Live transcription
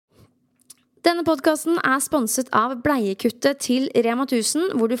Denne podcasten sponset av bleiekuttet til Rema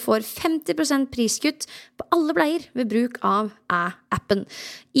 1000, hvor du får 50% priskutt på alle bleier ved bruk av appen.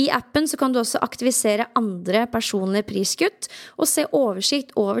 I appen så kan du også aktivisere andre personlige priskutt og se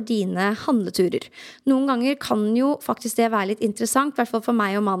oversikt over dine handleturer. Noen ganger kan jo faktisk det være litt interessant, I hvert fall for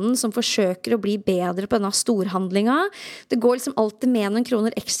meg og mannen som forsøker å bli bedre på denne storhandlinga. Det går liksom alltid med noen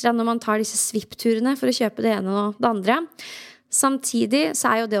kroner ekstra når man tar disse svippturene for å kjøpe det ene og det andre. Samtidig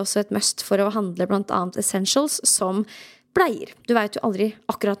så jo det også et must for å handle blant annet essentials som bleier. Du vet jo aldri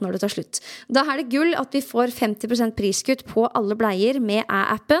akkurat når det tar slutt. Da det gull at vi får 50% priskutt på alle bleier med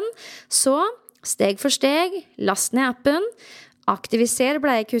appen. Så steg for steg, last ned appen, aktiviser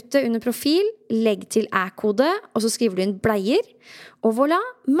bleiekuttet under profil, legg til kode, og så skriver du inn bleier. Og voilà,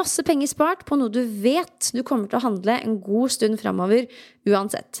 masse penger spart på noe du vet du kommer til å handle en god stund fremover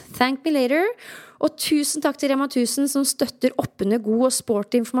uansett. Thank me later. Og tusen takk til Rema 1000 som støtter oppunder god og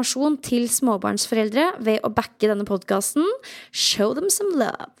sporty informasjon til småbarnsforeldre ved å backe denne podcasten. Show them some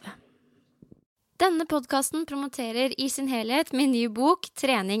love. Denne podcasten promoterer I sin helhet min nye bok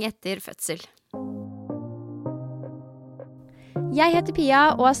Trening etter fødsel. Jeg heter Pia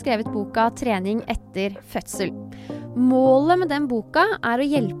og har skrevet boka Trening etter fødsel. Målet med den boka å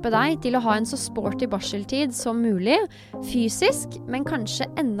hjelpe deg til å ha en så sporty barseltid som mulig, fysisk, men kanskje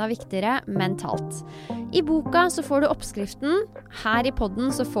enda viktigere mentalt. I boka så får du oppskriften, her I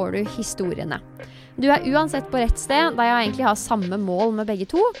podden så får du historiene. Du uansett på rett sted, da jeg egentlig har samme mål med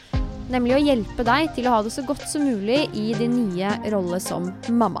begge to, nemlig å hjelpe deg til å ha det så godt som mulig I din nye rolle som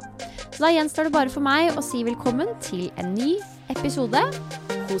mamma. Så da gjenstår det bare for meg å si velkommen til en ny episode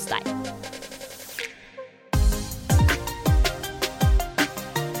hos deg.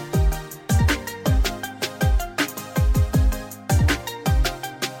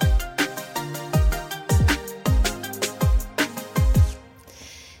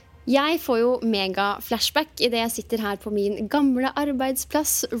 Jeg får jo mega flashback I det jeg sitter her på min gamle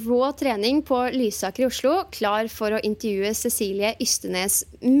arbeidsplass, rå trening på Lysaker I Oslo, klar for å intervjue Cecilie Ystenes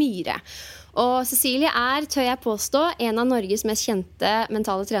Myhre. Og Cecilie tør jeg påstå, en av Norges mest kjente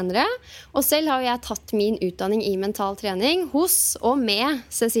mentale trenere, og selv har jeg tatt min utdanning I mental trening hos og med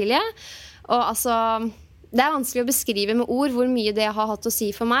Cecilie, og altså... Det vanskelig å beskrive med ord hvor mye det har hatt å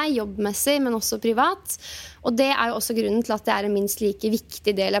si for meg, jobbmessig, men også privat. Og det jo også grunnen til at det en minst like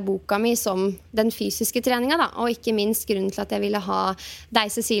viktig del av boka mi som den fysiske treningen, da. Og ikke minst grunnen til at jeg ville ha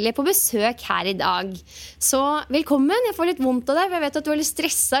deg, Cecilie, på besøk her I dag. Så velkommen, jeg får litt vondt av deg, for jeg vet at du var litt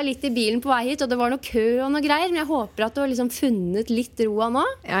stresset litt I bilen på vei hit, og det var noe kø og noe greier, men jeg håper at du har liksom funnet litt roa nå.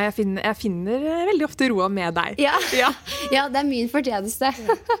 Ja, jeg finner veldig ofte roa med deg. Ja, ja det min fortjeneste.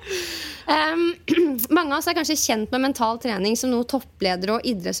 Mange av oss kanskje kjent med mental trening som noe toppledere og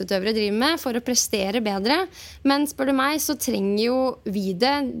idrettsutøvere driver med for å prestere bedre, men spør du meg så trenger jo vi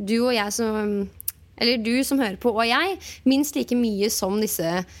det, du og jeg eller du som hører på og jeg, minst like mye som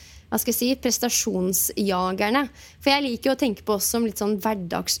disse hva skal jeg si, prestasjonsjagerne. For jeg liker å tenke på oss som litt sånn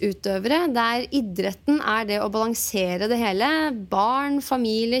hverdagsutøvere, der idretten det å balansere det hele. Barn,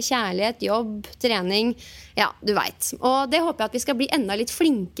 familie, kjærlighet, jobb, trening. Ja, du vet. Og det håper jeg at vi skal bli enda litt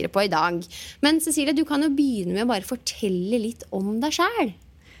flinkere på I dag. Men Cecilie, du kan jo begynne med å bare fortelle litt om deg selv.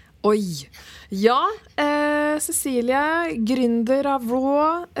 Oi. Ja, Cecilie, gründer av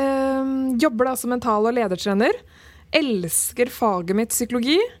Raw, jobber da som mental- og ledertrener, elsker faget mitt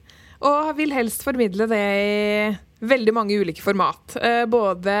psykologi, og vil helst formidle det I veldig mange ulike format.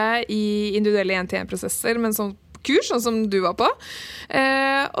 Både I individuelle 1-til-1-prosesser, men som kurs, sånn som du var på.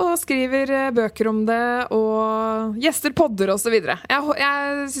 Og skriver bøker om det, og gjester podder og så videre.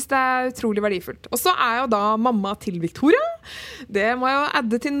 Jeg synes det utrolig verdifullt. Og så jeg jo da mamma til Victoria. Det må jeg jo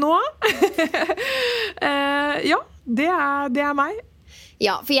adde til nå. Ja, det meg.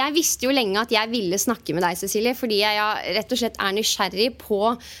 Ja, for jeg visste jo lenge at jeg ville snakke med deg, Cecilie, fordi jeg rett og slett nysgjerrig på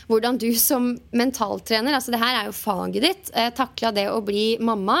hvordan du som mentaltrener, altså det her jo faget ditt, taklet det å bli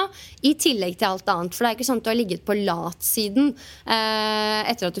mamma I tillegg til alt annet. For det ikke sånn at du har ligget på latsiden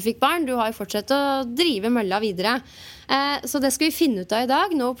etter at du fikk barn. Du har jo fortsatt å drive mølla videre. Så det skal vi finne ut av I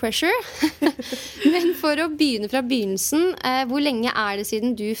dag, no pressure. Men for å begynne fra begynnelsen, hvor lenge det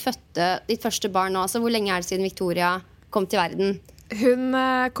siden du fødte ditt første barn nå? Altså hvor lenge det siden Victoria kom til verden? Hun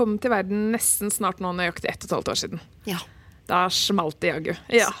kom til verden nesten snart nå nøyaktig 1,5 år siden. Ja. Da smalt det jaggu.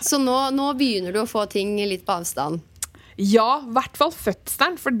 Ja. Så nå begynner du å få ting litt på avstand? Ja, I hvert fall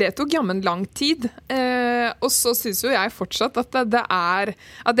fødselen, for det tok jammen lang tid. Og så synes jo jeg fortsatt at det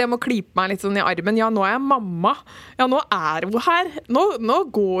at jeg må klype meg litt sånn I armen. Ja, nå jeg mamma. Ja, nå hun her. Nå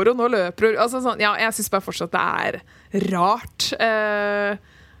går hun, nå løper hun. Altså, sånn, ja, jeg synes bare fortsatt det rart.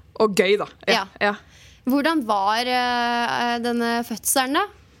 Og gøy da. Ja. Hvordan var denne fødselen da?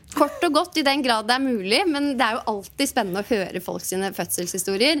 Kort og godt i den grad det mulig, men det jo alltid spennende å høre folk sine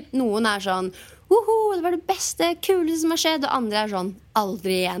fødselshistorier. Noen sånn «Woho, det var det beste, kuleste som har skjedd», og andre sånn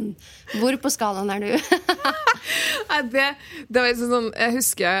 «Aldri igjen». Hvor på skalaen du? Nei, det var sånn, jeg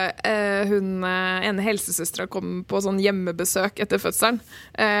husker ene helsesøstra kom på sånn hjemmebesøk etter fødselen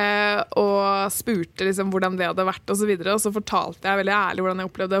og spurte liksom hvordan det hadde vært og så videre, og så fortalte jeg veldig ærlig hvordan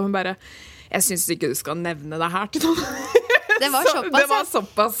jeg opplevde det, og hun bare «Jeg synes ikke du skal nevne det her til noen». Det var såpass, det var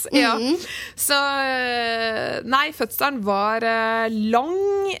såpass, ja. Så nei, fødselen var lang.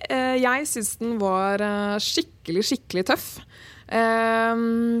 Jeg synes den var skikkelig, skikkelig tøff.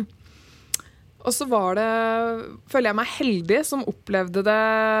 Og så var det, føler jeg meg heldig, som opplevde det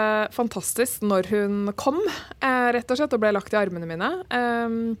fantastisk når hun kom, rett og slett, og ble lagt i armene mine.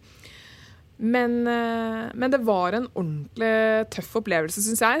 Men det var en ordentlig tøff opplevelse,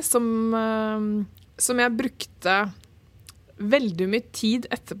 synes jeg, som jeg brukte veldig mye tid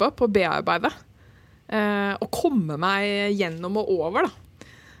etterpå på å bearbeide og komme meg gjennom og over da.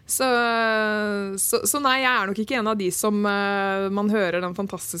 Så nei, jeg nok ikke en av de som man hører den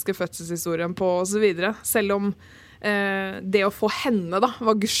fantastiske fødselshistorien på og så videre, selv om det å få henne da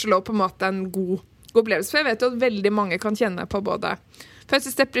var gudskjelov på en måte en god opplevelse, for jeg vet jo at veldig mange kan kjenne på både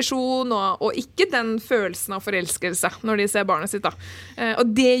fødselsdepresjon og ikke den følelsen av forelskelse når de ser barnet sitt da. Og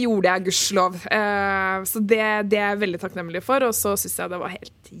det gjorde jeg gudskjelov. Så det jeg veldig takknemlig for, og så synes jeg det var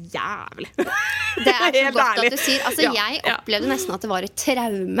helt jævlig. Det så helt godt ærlig. At du sier. Altså, jeg opplevde nesten at det var et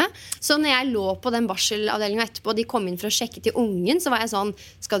traume. Så når jeg lå på den barselavdelingen etterpå, og de kom inn for å sjekke til ungen, så var jeg sånn,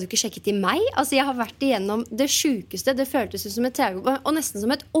 skal du ikke sjekke til meg? Altså, jeg har vært igjennom det sykeste, det føltes som et traume, og nesten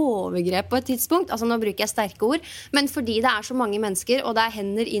som et overgrep på et tidspunkt. Altså, nå bruker jeg sterke ord, men fordi det så mange mennesker, og det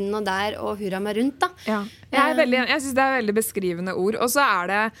hender inn og der og hurra meg rundt da. Ja. Jeg synes det veldig beskrivende ord, og så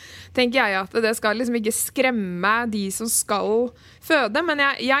det, tenker jeg at det skal liksom ikke skremme de som skal føde, men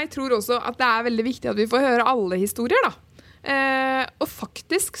jeg tror også at det veldig viktig at vi får høre alle historier da. Og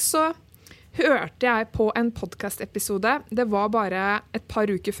faktisk så hørte jeg på en podcast-episode, det var bare et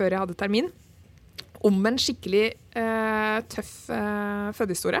par uker før jeg hadde termin, om en skikkelig tøff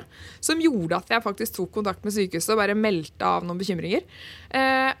fødehistorie, som gjorde at jeg faktisk tok kontakt med sykehuset og bare meldte av noen bekymringer.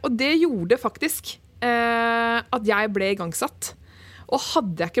 Og det gjorde faktisk at jeg ble igangsatt. Og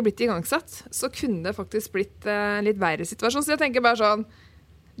hadde jeg ikke blitt igangsatt, så kunne det faktisk blitt en litt verre situasjon. Så jeg tenker bare sånn,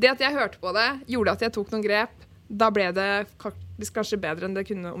 det at jeg hørte på det, gjorde at jeg tok noen grep, da ble det kanskje bedre enn det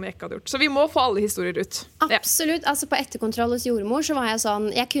kunne om jeg ikke hadde gjort. Så vi må få alle historier ut. Absolutt. Altså på etterkontroll hos jordmor så var jeg sånn,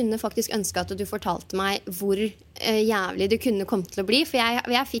 jeg kunne faktisk ønske at du fortalte meg hvor jævlig det kunne komme til å bli, for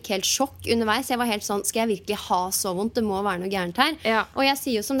jeg fikk helt sjokk underveis. Jeg var helt sånn, skal jeg virkelig ha så vondt? Det må være noe gærent her. Ja. Og jeg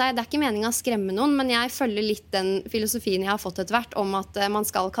sier jo som deg, det ikke meningen å skremme noen, men jeg følger litt den filosofien jeg har fått etter hvert, om at man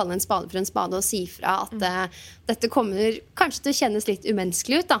skal kalle en spade for en spade og si fra at dette kommer kanskje til å kjennes litt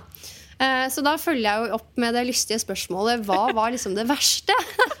umenneskelig ut da. Så da følger jeg jo opp med det lystige spørsmålet, hva var liksom det verste?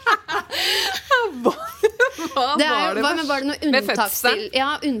 Hva var det verste? Var det noe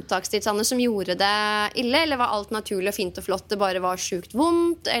unntakstilstander som gjorde det ille, eller var alt naturlig og fint og flott, det bare var sykt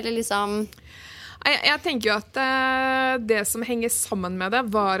vondt, eller liksom... Jeg tenker jo at det som henger sammen med det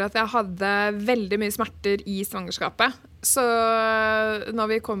var at jeg hadde veldig mye smerter i svangerskapet. Så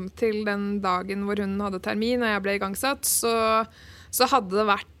når vi kom til den dagen hvor hun hadde termin og jeg ble igangsatt, så hadde det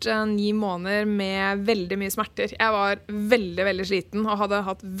vært 9 måneder med veldig mye smerter. Jeg var veldig, veldig sliten og hadde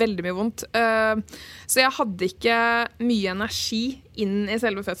hatt veldig mye vondt. Så jeg hadde ikke mye energi inn i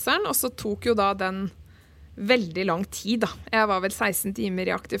selve fødselen, og så tok jo da den veldig lang tid. Da. Jeg var vel 16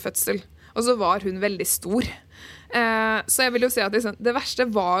 timer i aktiv fødsel, og så var hun veldig stor. Så jeg vil jo si at liksom, det verste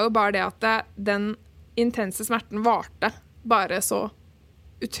var jo bare det at den intense smerten varte bare så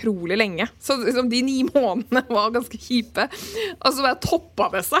utrolig lenge. Så liksom, de 9 månedene var ganske kjipe. Og så bare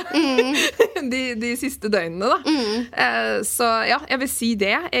toppet det seg de siste døgnene da. Så ja, jeg vil si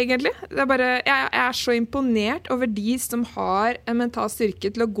det egentlig. Det bare, jeg så imponert over de som har en mental styrke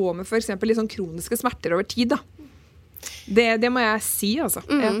til å gå med for eksempel litt sånn kroniske smerter over tid da. Det må jeg si altså.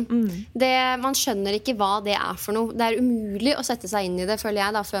 Man skjønner ikke hva det for noe. Det umulig å sette seg inn i det, føler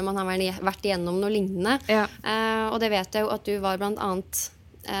jeg da, før man har vært igjennom noe lignende. Og det vet jeg jo at du var blant annet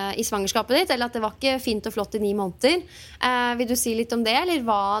i svangerskapet ditt, eller at det var ikke fint og flott i 9 måneder. Vil du si litt om det, eller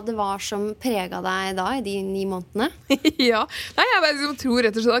hva det var som preget deg da i de 9 månedene? Ja, nei, jeg tror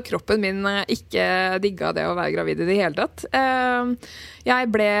rett og slett at kroppen min ikke digget det å være gravid i det hele tatt.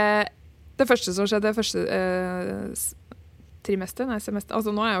 Det første som skjedde, trimester, nei, semester.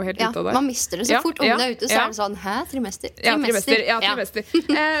 Altså nå er jeg jo helt ute av det. Man mister det så fort. Ungen er ute, så er det sånn, hæ, trimester? Trimester.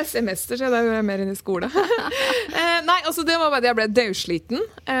 Semester, så det er jo mer inn i skole. Nei, altså det var bare det jeg ble dødsliten.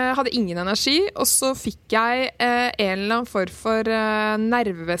 Hadde ingen energi, og så fikk jeg en eller annen form for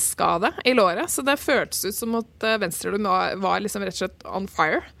nerveskade i låret, så det føltes ut som at venstrelåret var liksom rett og slett on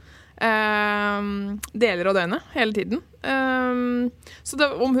fire. Deler av døgnet hele tiden. Så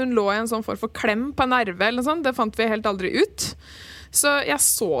om hun lå i en sånn form for klem på en nerve eller noe sånt, det fant vi helt aldri ut. Så jeg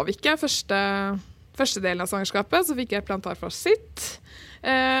sov ikke første delen av svangerskapet, så fikk jeg plantarfascitt.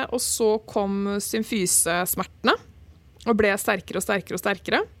 Og så kom symfysesmertene og ble sterkere og sterkere og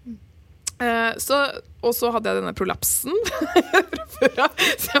sterkere. Og så hadde jeg denne prolapsen fra før av,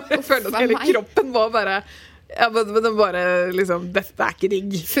 så jeg følte at hele kroppen var bare men det bare liksom, dette er ikke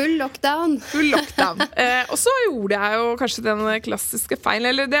digg. Full lockdown. Og så gjorde jeg jo kanskje den klassiske feilen,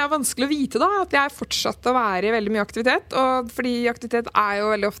 eller det er vanskelig å vite da, at jeg fortsatte å være i veldig mye aktivitet, og fordi aktivitet er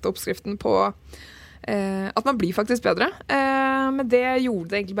jo veldig ofte oppskriften på at man blir faktisk bedre. Men det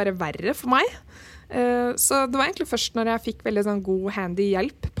gjorde det egentlig bare verre for meg. Så det var egentlig først når jeg fikk veldig sånn god handy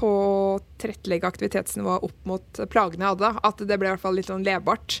hjelp på å tilrettelegge aktivitetsnivået opp mot plagene jeg hadde, at det ble i hvert fall litt sånn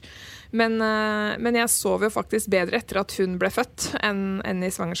levbart. Men jeg sov jo faktisk bedre etter at hun ble født enn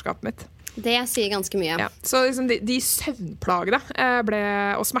i svangerskapet mitt. Det sier ganske mye. Ja. Så liksom de søvnplagene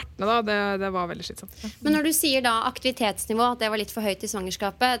og smertene da, det var veldig slitsomt. Ja. Men når du sier da aktivitetsnivå, at det var litt for høyt i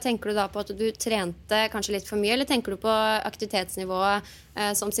svangerskapet, tenker du da på at du trente kanskje litt for mye, eller tenker du på aktivitetsnivået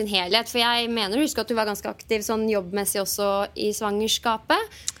som sin helhet? For jeg mener å huske at du var ganske aktiv sånn jobbmessig også i svangerskapet,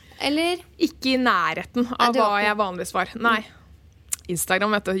 eller? Ikke i nærheten av hva jeg vanligvis var. Nei.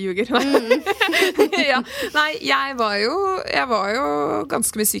 Instagram, vet du, ljuger. Nei, jeg var jo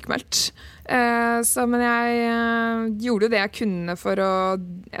ganske mye sykmeldt. Men jeg gjorde det jeg kunne for å,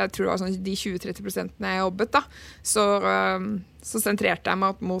 jeg tror det var sånn de 20-30% jeg jobbet da, så sentrerte jeg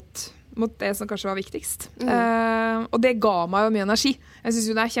meg mot det som kanskje var viktigst. Og det ga meg jo mye energi. Jeg synes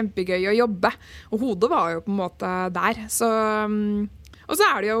jo det er kjempegøy å jobbe, og hodet var jo på en måte der. Og så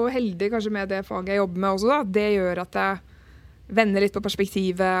er det jo heldig kanskje med det faget jeg jobber med også da. Det gjør at jeg vender litt på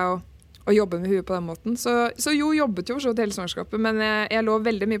perspektivet og jobber med huet på den måten. Så jo, jobbet jo så til hele svangerskapet, men jeg lå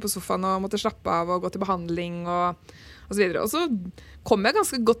veldig mye på sofaen og måtte slappe av og gå til behandling og så videre. Og så kom jeg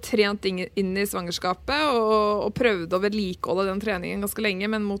ganske godt trent inn i svangerskapet og prøvde å vedlikeholde den treningen ganske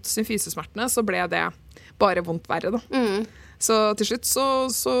lenge, men mot symfysesmertene så ble det bare vondt verre da. Så til slutt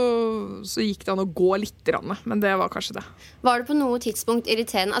så gikk det an å gå litt, men det var kanskje det. Var det på noe tidspunkt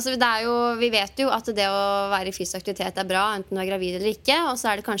irriterende? Altså vi vet jo at det å være i fysisk aktivitet er bra, enten du er gravid eller ikke, og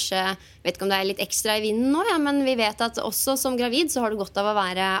så er det kanskje, vet ikke om det er litt ekstra i vinden nå, men vi vet at også som gravid så har du godt av å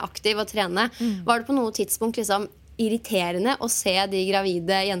være aktiv og trene. Var det på noe tidspunkt liksom irriterende å se de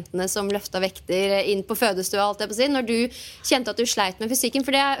gravide jentene som løftet vekter inn på fødestua, alt det på sin, når du kjente at du sleit med fysikken?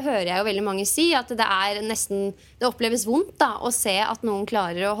 For det hører jeg jo veldig mange si, at det oppleves vondt da, å se at noen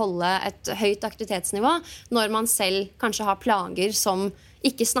klarer å holde et høyt aktivitetsnivå, når man selv kanskje har plager som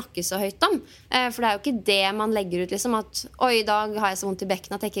ikke snakkes så høyt om. For det er jo ikke det man legger ut, liksom, at oi, i dag har jeg så vondt i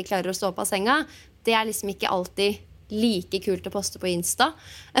bekken at jeg ikke klarer å stå opp av senga. Det er liksom ikke alltid like kult å poste på Insta.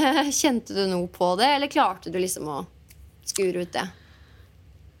 Kjente du noe på det, eller klarte du liksom å skure ut det?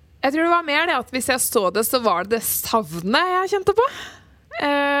 Jeg tror det var mer det at hvis jeg så det, så var det savnet jeg kjente på.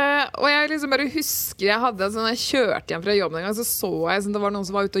 Og jeg liksom bare husker jeg kjørte hjem fra jobben en gang, så jeg som det var noen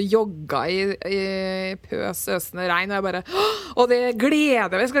som var ute og jogga i øsende regn, og jeg bare, og det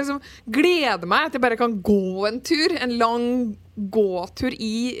gleder meg. Jeg skal liksom glede meg at jeg bare kan gå en tur, en lang gåtur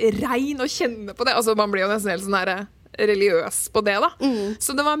i regn og kjenne på det. Altså man blir jo nesten helt sånn her religiøs på det da.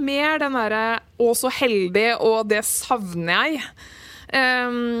 Så det var mer den der å så heldig, og det savner jeg.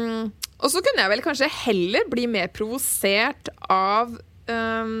 Og så kunne jeg vel kanskje heller bli mer provosert av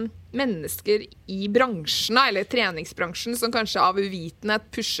mennesker i bransjen, eller treningsbransjen, som kanskje av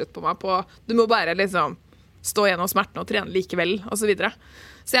uvitenhet pushet på meg på du må bare liksom stå gjennom smerten og trene likevel, og så videre.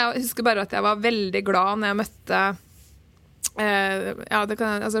 Så jeg husker bare at jeg var veldig glad når jeg møtte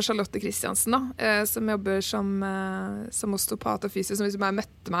Charlotte Kristiansen da, som jobber som osteopat og fysisk, som liksom bare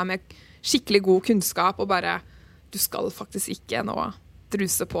møtte meg med skikkelig god kunnskap og bare, du skal faktisk ikke nå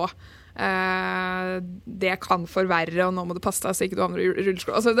druse på. Det kan forverre, og nå må du passe deg så ikke du havner i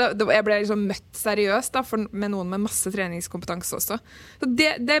rulleskål. Altså jeg ble liksom møtt seriøst da, med noen med masse treningskompetanse også. Så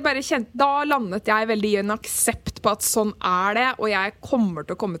det bare da landet jeg veldig i en aksept på at sånn er det, og jeg kommer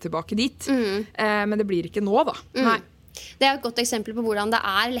til å komme tilbake dit. Men det blir ikke nå da. Nei. Det er et godt eksempel på hvordan det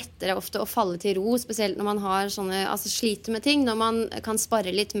er lettere ofte å falle til ro, spesielt når man har sliter med ting, når man kan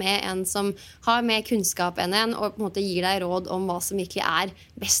spare litt med en som har mer kunnskap enn en, og på en måte gir deg råd om hva som virkelig er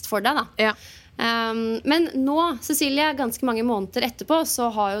best for deg da. Ja. Men nå, Cecilie, ganske mange måneder etterpå,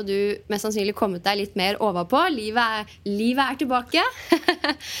 så har jo du mest sannsynlig kommet deg litt mer overpå. Livet er tilbake.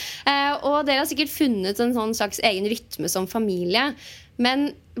 Og dere har sikkert funnet en sånn slags egen rytme som familie.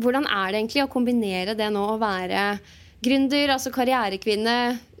 Men hvordan er det egentlig å kombinere det nå å være gründer, altså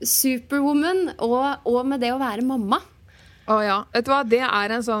karrierekvinne, superwoman, og med det å være mamma? Ja, vet du hva? Det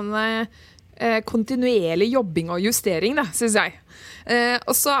er en sånn kontinuerlig jobbing og justering, det, synes jeg.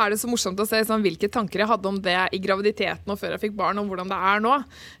 Og så er det så morsomt å se sånn, hvilke tanker jeg hadde om det i graviditeten og før jeg fikk barn, og hvordan det er nå.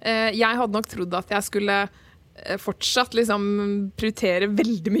 Jeg hadde nok trodd at jeg skulle fortsatt liksom prioritere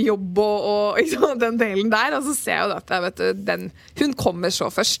veldig mye jobb og liksom, den delen der, og så ser jeg jo at hun kommer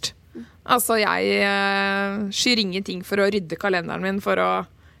så først. Altså, jeg skyr ingenting for å rydde kalenderen min for å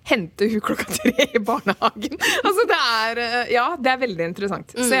hente hun 3:00 i barnehagen. Altså, det er veldig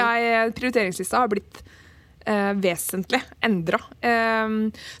interessant. Så prioriteringslista har blitt vesentlig endret.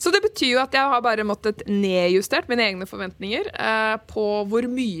 Så det betyr jo at jeg har bare måttet nedjustert mine egne forventninger på hvor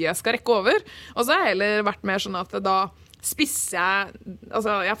mye jeg skal rekke over. Og så har jeg heller vært mer sånn at da spisser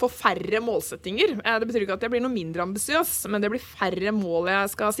jeg får færre målsettinger. Det betyr ikke at jeg blir noe mindre ambisiøs, men det blir færre mål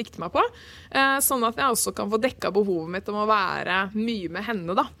jeg skal sikte meg på. Sånn at jeg også kan få dekket behovet mitt om å være mye med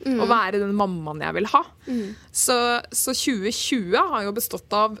henne da. Og være den mammaen jeg vil ha. Så 2020 har jo bestått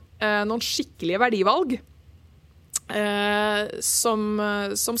av noen skikkelige verdivalg.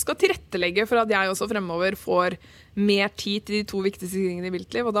 Som skal tilrettelegge for at jeg også fremover får mer tid til de 2 viktigste tingene i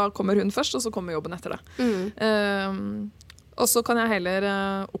mitt liv, og da kommer hun først, og så kommer jobben etter det. Og så kan jeg heller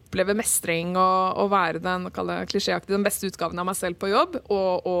oppleve mestring og være den beste utgaven av meg selv på jobb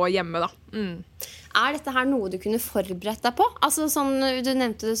og hjemme da. Er dette her noe du kunne forberedt deg på? Altså sånn, du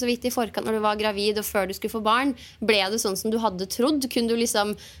nevnte det så vidt i forkant når du var gravid og før du skulle få barn. Ble det sånn som du hadde trodd? Kunne du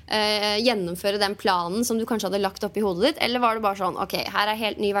liksom gjennomføre den planen som du kanskje hadde lagt opp i hodet ditt? Eller var det bare sånn, ok, her er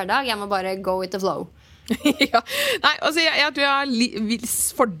helt ny hverdag, jeg må bare go with the flow? Ja. Nei, altså jeg tror jeg har viss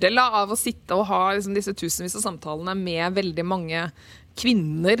fordel av å sitte og ha liksom, disse tusenvis av samtalene med veldig mange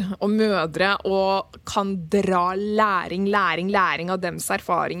kvinner og mødre og kan dra læring av deres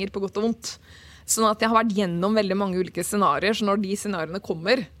erfaringer på godt og vondt. Sånn at jeg har vært gjennom veldig mange ulike scenarier, så når de scenariene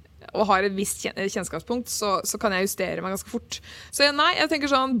kommer og har et visst kjennskapspunkt, så kan jeg justere meg ganske fort. Så jeg tenker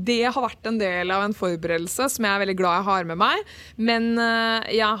sånn, det har vært en del av en forberedelse som jeg er veldig glad jeg har med meg, men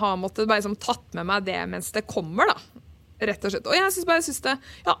jeg har måttet bare liksom, tatt med meg det mens det kommer da, rett og slett. Og jeg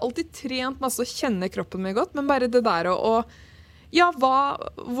har alltid trent masse å kjenne kroppen min godt, men bare det der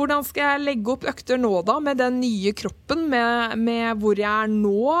hvordan skal jeg legge opp økter nå da, med den nye kroppen, med hvor jeg er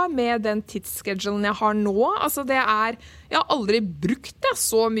nå, med den tidsschedulen jeg har nå. Altså jeg har aldri brukt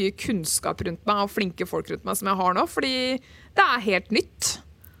så mye kunnskap rundt meg og flinke folk rundt meg som jeg har nå, fordi det er helt nytt.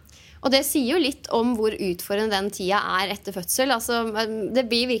 Og det sier jo litt om hvor utfordrende den tida er etter fødsel. Altså, det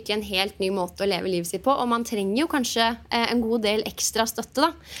blir virkelig en helt ny måte å leve livet sitt på, og man trenger jo kanskje en god del ekstra støtte da.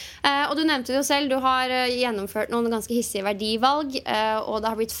 Og du nevnte det jo selv, du har gjennomført noen ganske hissige verdivalg, og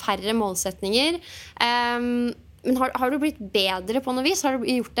det har blitt færre målsetninger. Men har du blitt bedre på noe vis? Har du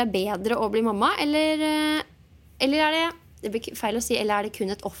gjort deg bedre å bli mamma? Eller er det blir feil å si, eller er det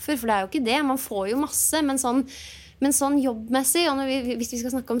kun et offer? For det er jo ikke det, man får jo masse, men sånn jobbmessig, og hvis vi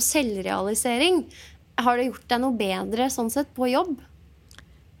skal snakke om selvrealisering, har det gjort deg noe bedre sånn sett på jobb?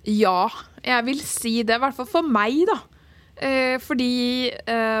 Ja, jeg vil si det, i hvert fall for meg da. Fordi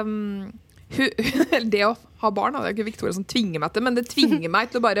det å ha barn, det er ikke Victoria som tvinger meg til, men det tvinger meg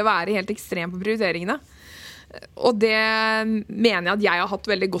til å bare være helt ekstrem på prioriteringene. Og det mener jeg at jeg har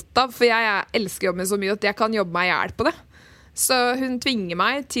hatt veldig godt av, for jeg elsker jobben så mye at jeg kan jobbe meg i hjel på det. Så hun tvinger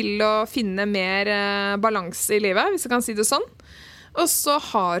meg til å finne mer balanse i livet, hvis jeg kan si det sånn. Og så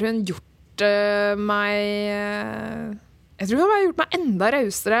har hun gjort meg jeg tror hun har gjort meg enda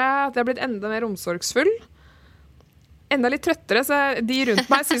rausere, at jeg har blitt enda mer omsorgsfull. Enda litt trøttere, så de rundt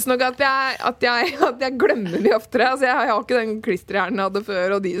meg synes nok at jeg glemmer mye oftere. Altså, jeg har ikke den klisterhjernen jeg hadde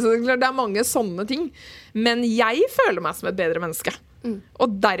før, så det er mange sånne ting. Men jeg føler meg som et bedre menneske.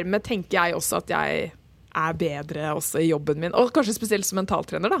 Og dermed tenker jeg også at jeg er bedre også i jobben min. Og kanskje spesielt som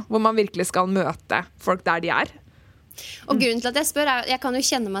mentaltrener, da, hvor man virkelig skal møte folk der de er. Og grunnen til at jeg spør er, jeg kan jo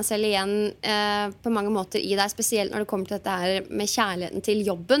kjenne meg selv igjen på mange måter i deg, spesielt når det kommer til dette her med kjærligheten til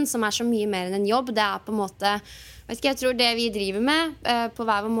jobben, som er så mye mer enn en jobb. Det er på en måte, jeg tror det vi driver med på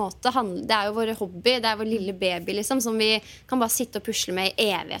hver vår måte, det er jo våre hobby, det er vår lille baby liksom, som vi kan bare sitte og pusle med i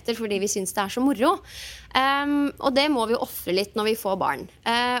evigheter fordi vi synes det er så moro. Og det må vi jo offre litt når vi får barn.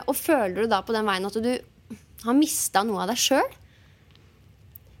 Og føler du da på den veien at du har mistet noe av deg selv?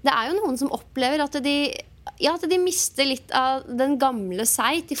 Det er jo noen som opplever at de at de mister litt av den gamle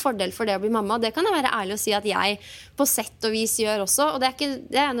seg til fordel for det å bli mamma. Det kan jeg være ærlig å si at jeg på sett og vis gjør også. Og det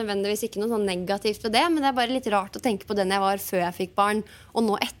er nødvendigvis ikke noe sånn negativt ved det, men det er bare litt rart å tenke på den jeg var før jeg fikk barn, og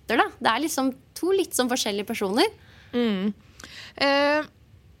nå etter da. Det er liksom to litt sånn forskjellige personer.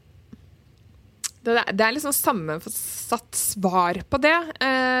 Det er liksom sammensatt svar på det.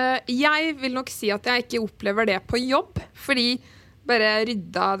 Jeg vil nok si at jeg ikke opplever det på jobb, fordi bare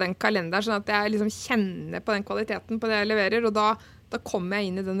rydda den kalenderen, sånn at jeg liksom kjenner på den kvaliteten på det jeg leverer, og da kommer jeg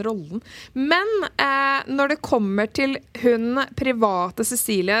inn i den rollen. Men når det kommer til hun private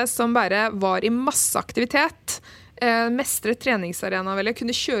Cecilie, som bare var i masse aktivitet, mestre treningsarena, vel, jeg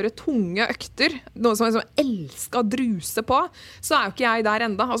kunne kjøre tunge økter, noe som jeg liksom elsket å druse på, så er jo ikke jeg der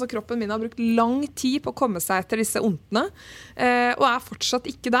enda. Altså, kroppen min har brukt lang tid på å komme seg etter disse ontene, og er fortsatt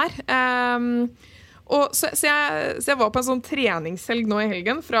ikke der. Så jeg var på en sånn treningshelg nå i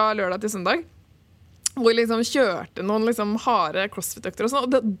helgen, fra lørdag til søndag, hvor jeg liksom kjørte noen liksom harde crossfit-økter og sånn,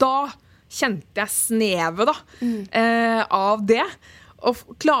 og da kjente jeg snevet av det, og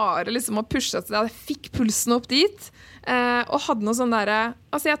klare liksom å pushe til det. Jeg fikk pulsen opp dit, og hadde noe sånn der,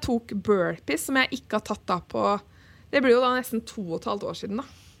 altså jeg tok burpees som jeg ikke har tatt da på, det blir jo da nesten 2,5 år siden da,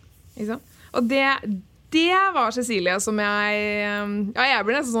 ikke sant? Og det var Cecilie som jeg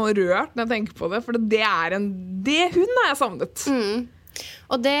blir nesten sånn rørt når jeg tenker på det, for det hun har jeg savnet.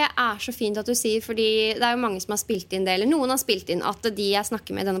 Og det er så fint at du sier, fordi det er jo mange som har spilt inn det, eller noen har spilt inn at de jeg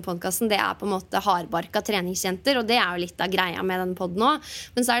snakker med i denne podcasten, det er på en måte hardbarka treningsjenter, og det er jo litt av greia med denne podden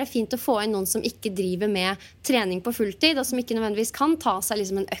også. Men så er det fint å få inn noen som ikke driver med trening på fulltid, og som ikke nødvendigvis kan ta seg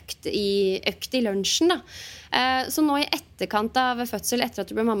liksom en økt i lunsjen da. Så nå i etterkant av fødsel, etter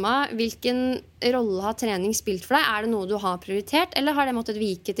at du ble mamma, hvilken rolle har trening spilt for deg? Er det noe du har prioritert, eller har det måttet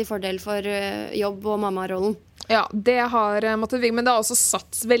vike til fordel for jobb og mammarollen? Ja, det har måttet vike, men det har også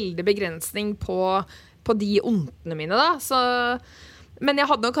satt veldig begrensning på de ontene mine da, men jeg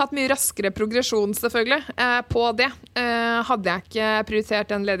hadde nok hatt mye raskere progresjon selvfølgelig på det. Hadde jeg ikke prioritert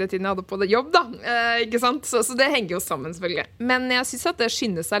den ledige tiden jeg hadde på det jobb da, ikke sant? Så det henger jo sammen selvfølgelig. Men jeg synes at det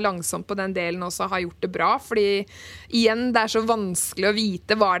skynder seg langsomt på den delen også har gjort det bra, fordi igjen, det er så vanskelig å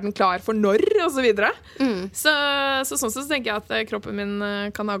vite hva er den klar for når, og så videre. Så sånn så tenker jeg at kroppen min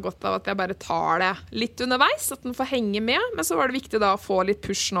kan ha godt av at jeg bare tar det litt underveis, at den får henge med, men så var det viktig da å få litt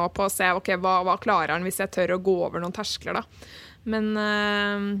push nå på å se, ok, hva klarer den hvis jeg tør å gå over noen terskler da. Men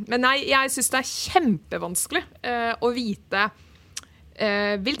nei, jeg synes det er kjempevanskelig å vite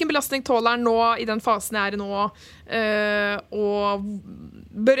hvilken belastning tåler den nå i den fasen jeg er i nå, og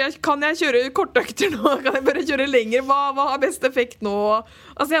kan jeg kjøre kortøkter nå? Kan jeg bare kjøre lenger? Hva har best effekt nå?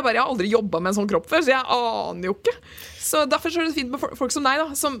 Altså jeg har aldri jobbet med en sånn kropp før, så jeg aner jo ikke. Så derfor er det fint med folk som deg da,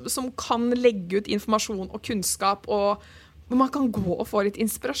 som kan legge ut informasjon og kunnskap, og hvor man kan gå og få litt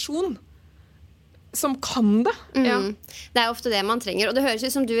inspirasjon. Som kan det. Ja. Det er ofte det man trenger. Og det høres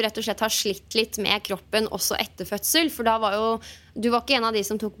ut som du rett og slett har slitt litt med kroppen også etter fødsel. For da var jo du var ikke en av de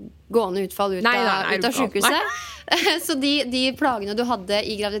som tok gående utfall ut av sykehuset. Så de plagene du hadde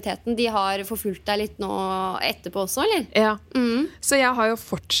i graviditeten, de har forfulgt deg litt nå etterpå også, eller? Ja. Så jeg har jo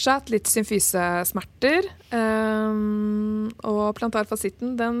fortsatt litt symfysesmerter. Og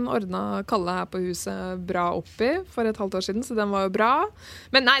plantarfasitten, den ordnet Kalle her på huset bra opp i for et halvt år siden, så den var jo bra.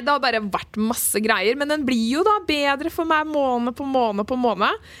 Men nei, det har bare vært masse greier. Men den blir jo da bedre for meg måned på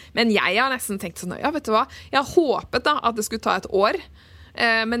måned. Men jeg har nesten tenkt sånn, ja, vet du hva? Jeg har håpet da at det skulle ta et år.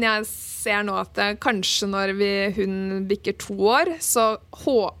 Men jeg ser nå at kanskje når hun bikker 2 år, så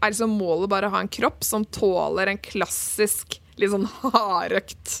er liksom målet bare å ha en kropp som tåler en klassisk litt sånn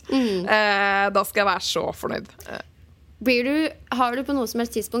hardøkt. Da skal jeg være så fornøyd. Har du på noe som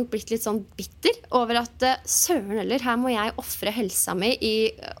helst tidspunkt blitt litt sånn bitter over at søren eller, her må jeg offre helsa mi i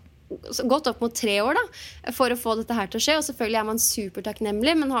gått opp mot 3 år da, for å få dette her til å skje, og selvfølgelig er man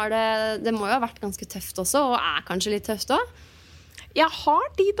supertakknemlig, men det må jo ha vært ganske tøft også, og er kanskje litt tøft også? Jeg har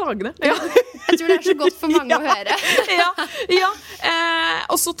de dagene. Ja. Jeg tror det er så godt for mange å høre.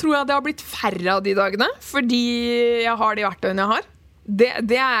 Og så tror jeg det har blitt færre av de dagene, fordi jeg har de verktøyene jeg har. Det er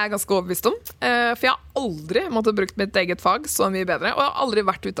jeg ganske overbevist om. For jeg har aldri måttet brukt mitt eget fag så mye bedre, og jeg har aldri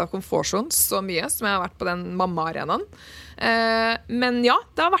vært ute av komfortsonen så mye som jeg har vært på den mamma-arenaen. Men ja,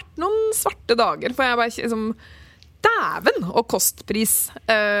 det har vært noen svarte dager, for jeg bare liksom dæven og kostpris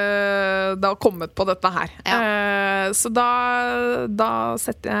det har kommet på dette her. Så da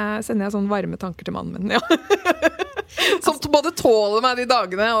sender jeg sånn varme tanker til mannen min, som både tåler meg de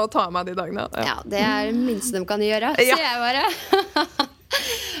dagene og tar meg de dagene. Ja, det er det minste de kan gjøre, sier jeg bare.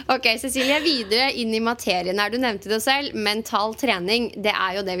 Ok, Cecilie, videre inn I materien her. Du nevnte det selv, mental trening, det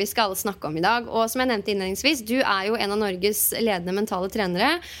jo det vi skal snakke om I dag. Og som jeg nevnte innledningsvis, du jo en av Norges ledende mentale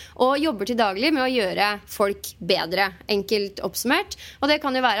trenere, og jobber til daglig med å gjøre folk bedre, enkelt oppsummert. Og det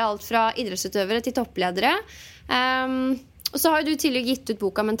kan jo være alt fra idrettsutøvere til toppledere. Og så har jo du tidligere gitt ut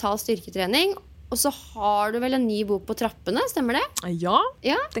boka Mental styrketrening, og så har du vel en ny bok på trappene, stemmer det? Ja,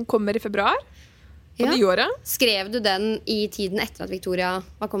 den kommer I februar. På nyåret. Skrev du den I tiden etter at Victoria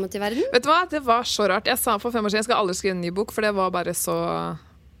var kommet til verden? Vet du hva? Det var så rart. Jeg sa for 5 år siden jeg skal aldri skrive en ny bok, for det var bare så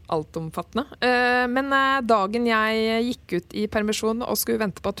altomfattende. Men dagen jeg gikk ut I permisjon og skulle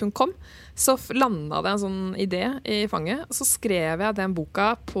vente på at hun kom, så landet det en sånn idé I fanget, og så skrev jeg den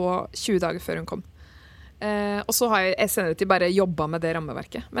boka på 20 dager før hun kom. Og så har jeg senere til bare jobbet med det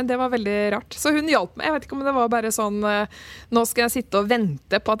rammeverket. Men det var veldig rart. Så hun hjalp meg. Jeg vet ikke om det var bare sånn nå skal jeg sitte og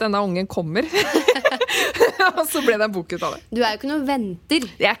vente på at denne ungen kommer. Og så ble det en bok ut av det. Du jo ikke noen venter.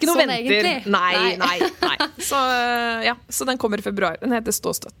 Jeg ikke noen sånn venter. Egentlig. Nei. Så den kommer I februar. Den heter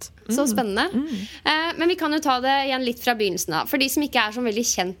Stå støtt. Så spennende. Men vi kan jo ta det igjen litt fra begynnelsen av. For de som ikke så veldig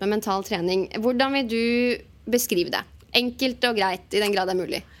kjent med mental trening, hvordan vil du beskrive det? Enkelt og greit I den grad det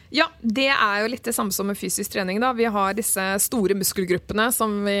mulig. Ja, det jo litt det samme som med fysisk trening da. Vi har disse store muskelgruppene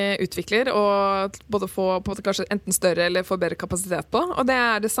som vi utvikler, og både få på kanskje enten større eller få bedre kapasitet på. Og det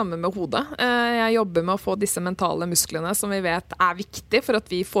det samme med hodet. Jeg jobber med å få disse mentale musklene som vi vet viktig for at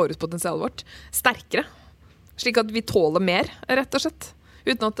vi får ut potensialet vårt, sterkere. Slik at vi tåler mer, rett og slett.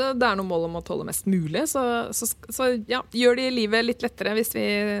 Uten at det noe mål om å tåle mest mulig, så gjør de livet litt lettere hvis vi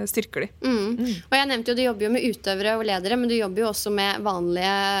styrker de. Og jeg nevnte jo, du jobber jo med utøvere og ledere, men du jobber jo også med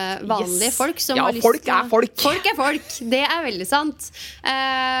vanlige folk som har lyst folk til folk. Folk folk, det veldig sant.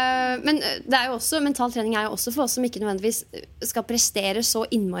 Men det jo også, mental trening jo også for oss som ikke nødvendigvis skal prestere så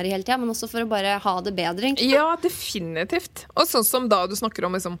innmari hele tiden, men også for å bare ha det bedre, egentlig. Ja, definitivt. Og sånn som da du snakker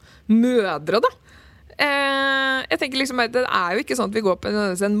om liksom, mødre da. Jeg tenker liksom at det jo ikke sånn at vi går på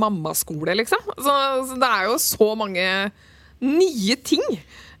en mammaskole liksom. Så det jo så mange nye ting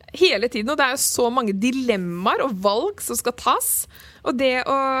hele tiden, og det jo så mange dilemmaer og valg som skal tas, og det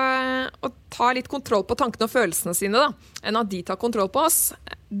å ta litt kontroll på tankene og følelsene sine da, enn at de tar kontroll på oss,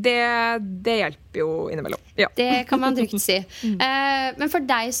 det hjelper jo innimellom. Ja. Det kan man trygt si. Men for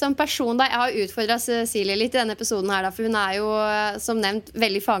deg som person da, jeg har utfordret Cecilie litt I denne episoden her da, for hun jo som nevnt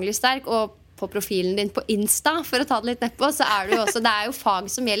veldig faglig sterk, og på profilen din på Insta, for å ta det litt nedpå, så det jo også, det jo fag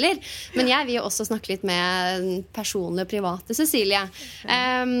som gjelder. Men jeg vil jo også snakke litt med personlige og private Cecilie.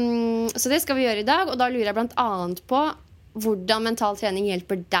 Så det skal vi gjøre I dag, og da lurer jeg blant annet på hvordan mental trening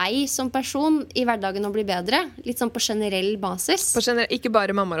hjelper deg som person I hverdagen å bli bedre. Litt sånn på generell basis. Ikke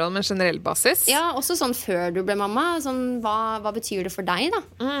bare mammarollen, men generell basis. Ja, også sånn før du ble mamma. Sånn, hva betyr det for deg da?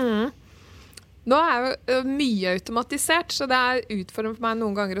 Nå jo mye automatisert, så det utfordrende for meg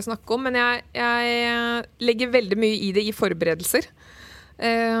noen ganger å snakke om, men jeg legger veldig mye I det I forberedelser.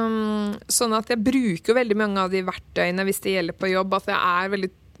 Sånn at jeg bruker veldig mange av de verktøyene hvis det gjelder på jobb, at jeg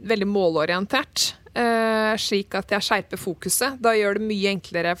veldig, veldig målorientert, slik at jeg skjerper fokuset. Da gjør det mye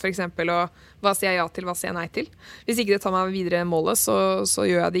enklere for eksempel hva sier jeg ja til, hva sier jeg nei til. Hvis ikke det tar meg videre målet, så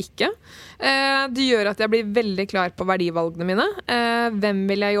gjør jeg det ikke. Det gjør at jeg blir veldig klar på verdivalgene mine. Hvem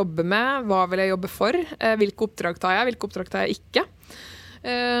vil jeg jobbe med? Hva vil jeg jobbe for? Hvilke oppdrag tar jeg? Hvilke oppdrag tar jeg ikke?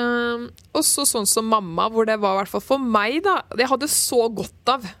 Også sånn som mamma, hvor det var I hvert fall for meg da, jeg hadde så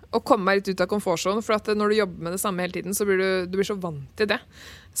godt av å komme meg litt ut av komfortzonen, for at når du jobber med det samme hele tiden, så blir du blir så vant til det.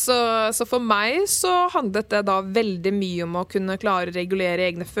 Så for meg så handlet det da veldig mye om å kunne klare å regulere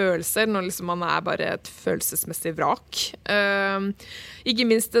egne følelser når liksom man bare et følelsesmessig vrak. Ikke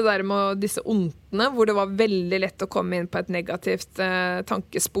minst det der med disse ondene, hvor det var veldig lett å komme inn på et negativt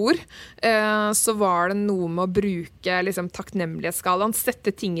tankespor. Så var det noe med å bruke liksom, takknemlighetsskalaen,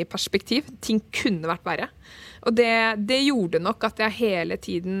 sette ting I perspektiv. Ting kunne vært verre. Og det gjorde nok at jeg hele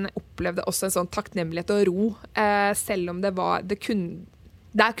tiden opplevde også en sånn takknemlighet og ro, selv om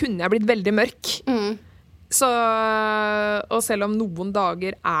der kunne jeg blitt veldig mørk. Så, og selv om noen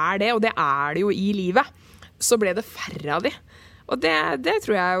dager det, og det det jo I livet, så ble det færre av de. Og det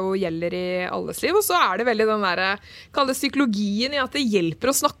tror jeg jo gjelder I alles liv. Og så det veldig den der, kall det psykologien I at det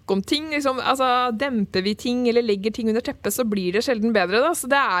hjelper å snakke om ting. Liksom, altså, demper vi ting eller legger ting under teppet, så blir det sjelden bedre. Da.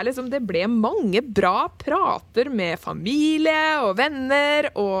 Så liksom, det ble mange bra prater med familie og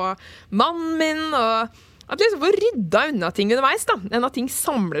venner og mannen min og at liksom får rydda unna ting underveis da, enn at ting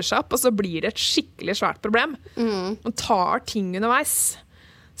samler seg opp, og så blir det et skikkelig svært problem. Man tar ting underveis.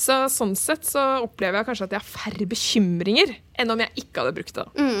 Så sånn sett så opplever jeg kanskje at jeg har færre bekymringer enn om jeg ikke hadde brukt det.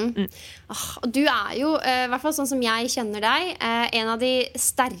 Og du jo, i hvert fall sånn som jeg kjenner deg, en av de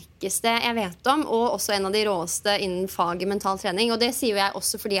sterkeste jeg vet om, og også en av de råeste innen faget mental trening. Og det sier jo jeg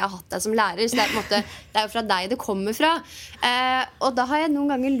også fordi jeg har hatt deg som lærer, så det på en måte, det jo fra deg det kommer fra. Og da har jeg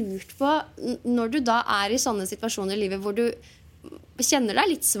noen ganger lurt på, når du da i sånne situasjoner i livet hvor du kjenner deg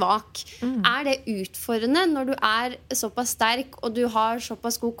litt svak, det utfordrende når du såpass sterk og du har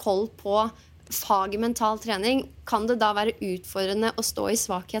såpass god koll på faget mental trening, kan det da være utfordrende å stå i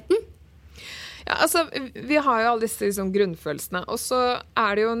svakheten? Ja, altså, vi har jo alle disse liksom, grunnfølelsene, og så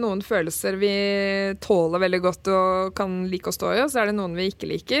det jo noen følelser vi tåler veldig godt og kan like å stå i, og så det noen vi ikke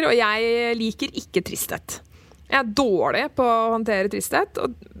liker, og jeg liker ikke tristhet. Jeg dårlig på å håndtere tristhet,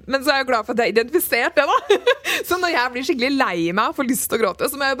 men så jeg glad for at jeg identifisert det da. Så når jeg blir skikkelig lei meg og får lyst til å gråte,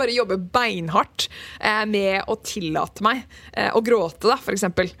 så må jeg bare jobbe beinhardt med å tillate meg å gråte da, for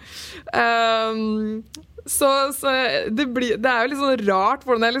eksempel. Så det jo litt sånn rart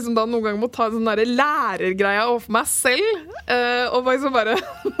hvordan jeg liksom da noen ganger må ta en sånn der lærergreia overfor meg selv, og liksom bare,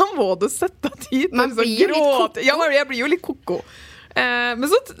 nå må du sette deg tid. Man blir jo litt koko. Ja, jeg blir jo litt koko. Men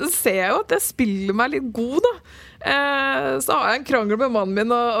så ser jeg jo at jeg spiller meg litt god da. Så har jeg en krangel med mannen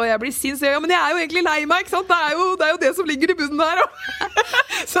min, og jeg blir sint, så jeg, ja, men jeg jo egentlig lei meg, ikke sant? Det jo det som ligger i bunnen der.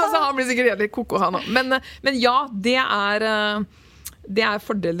 Så han blir sikkert helt litt koko, han også. Men ja, det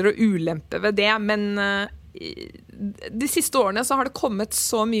fordeler og ulemper ved det, men de siste årene så har det kommet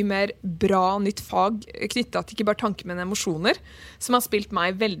så mye mer bra nytt fag knyttet til ikke bare tanker, men emosjoner, som har spilt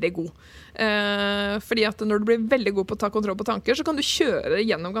meg veldig god. Fordi at når du blir veldig god på å ta kontroll på tanker, så kan du kjøre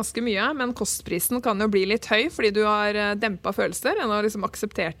gjennom ganske mye, men kostprisen kan jo bli litt høy, fordi du har dempet følelser, enn å liksom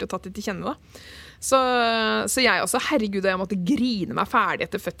akseptert og tatt det til kjenne da. Så jeg også, herregud, jeg måtte grine meg ferdig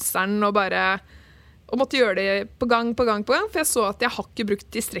etter fødselen, og måtte gjøre det på gang, for jeg så at jeg har ikke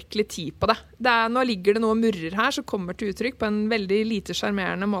brukt tilstrekkelig tid på det. Nå ligger det noe murrer her som kommer til uttrykk på en veldig lite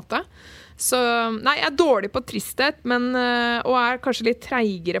charmerende måte. Så nei, jeg dårlig på tristhet, og kanskje litt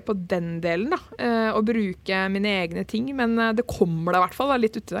treigere på den delen da, å bruke mine egne ting, men det kommer da i hvert fall da,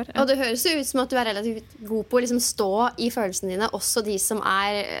 litt uti der. Og det høres jo ut som at du relativt god på å liksom stå i følelsene dine, også de som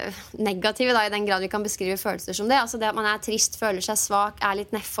negative da, i den grad vi kan beskrive følelser som det. Altså det at man trist, føler seg svak,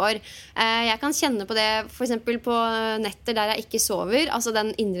 litt nedfor. Jeg kan kjenne på det for eksempel på netter der jeg ikke sover, altså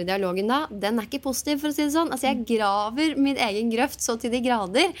den indre dialogen da, den ikke positiv for å si det sånn. Altså jeg graver min egen grøft så til de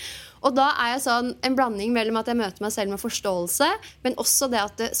grader. Og da jeg sånn en blanding mellom at jeg møter meg selv med forståelse, men også det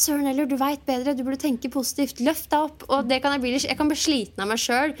at Søren Eller, du vet bedre, du burde tenke positivt, løft deg opp. Og det kan jeg kan bli sliten av meg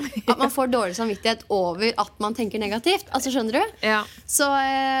selv, at man får dårlig samvittighet over at man tenker negativt. Altså, skjønner du? Ja. Så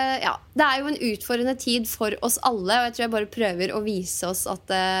ja, det jo en utfordrende tid for oss alle, og jeg tror jeg bare prøver å vise oss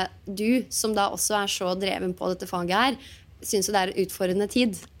at du, som da også så dreven på dette faget her, synes jo det en utfordrende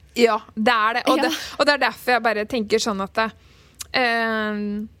tid. Ja, det det. Og det derfor jeg bare tenker sånn at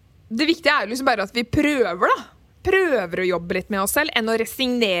det viktige jo liksom bare at vi prøver da. Prøver å jobbe litt med oss selv, enn å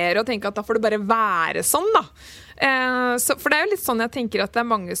resignere og tenke at da får det bare være sånn da. For det jo litt sånn jeg tenker at det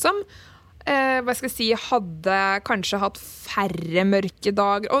mange som hva skal jeg si, hadde kanskje hatt færre mørke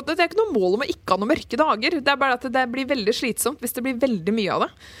dager. Og det ikke noe mål om å ikke ha noen mørke dager. Det bare at det blir veldig slitsomt hvis det blir veldig mye av det.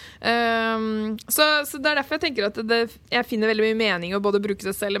 Så det derfor jeg tenker at jeg finner veldig mye mening å både bruke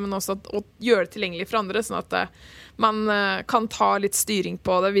seg selv, men også å gjøre det tilgjengelig for andre, sånn at man kan ta litt styring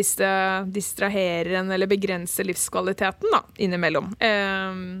på det hvis det distraherer en eller begrenser livskvaliteten da, innimellom.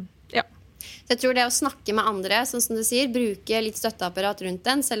 Ja. Jeg tror det å snakke med andre, sånn som du sier, bruke litt støtteapparat rundt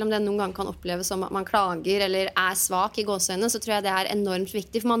den, selv om det noen gang kan oppleves som at man klager eller svak i gåseøynene, så tror jeg det enormt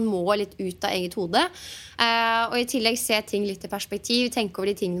viktig, for man må litt ut av eget hode. Og i tillegg se ting litt i perspektiv, tenke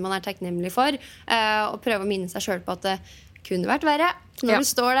over de tingene man takknemlig for, og prøve å minne seg selv på at det kunne vært verre. Når du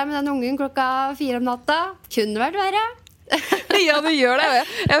står der med den ungen klokka 4 om natta, kunne vært verre. Ja, det gjør det.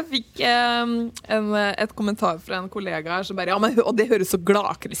 Jeg fikk et kommentar fra en kollega her som bare, ja, men, og det høres så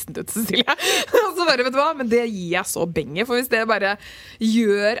gladkristent ut, Cecilie. Og så bare, vet du hva, men det gir jeg så benge, for hvis det bare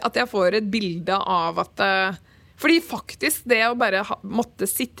gjør at jeg får et bilde av at fordi faktisk det å bare måtte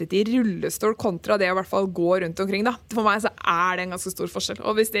sitte i rullestol kontra det å i hvert fall gå rundt omkring da, for meg så det en ganske stor forskjell,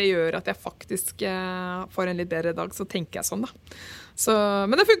 og hvis det gjør at jeg faktisk får en litt bedre dag, så tenker jeg sånn da. Så,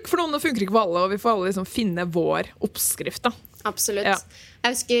 men det for noen det funker ikke for alle, og vi får alle liksom finne vår oppskrift da. Absolutt. Ja.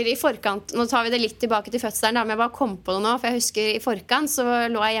 Jeg husker i forkant, nå tar vi det litt tilbake til fødselen da, men jeg bare kom på det nå, for jeg husker i forkant så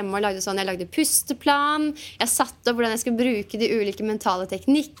lå jeg hjemme og lagde sånn, jeg lagde pusteplan, jeg satte opp hvordan jeg skulle bruke de ulike mentale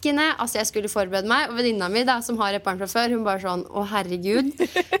teknikkene, altså jeg skulle forberede meg, og venninna mi da, som har et barn fra før, hun bare sånn, å herregud,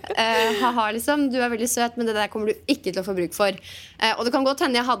 haha liksom, du veldig søt, men det der kommer du ikke til å få bruk for. Og det kan godt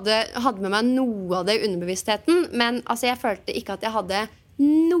hende jeg hadde med meg noe av det i underbevisstheten, men altså jeg følte ikke at jeg hadde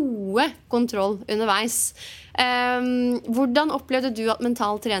noe kontroll underveis. Hvordan opplevde du at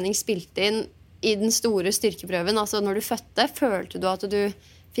mental trening spilte inn i den store styrkeprøven? Altså når du fødte, følte du at du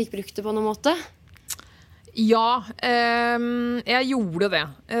fikk brukt det på noen måte? Ja, jeg gjorde det.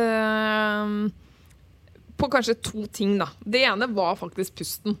 På kanskje 2 ting da. Det ene var faktisk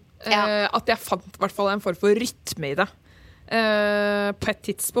pusten. At jeg fant I hvert fall en form for rytme I det. På et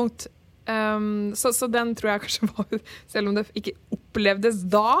tidspunkt. Så den tror jeg kanskje var, selv om det ikke opplevdes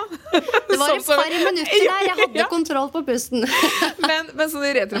da. Det var et par minutter der jeg hadde kontroll på pusten. men sånn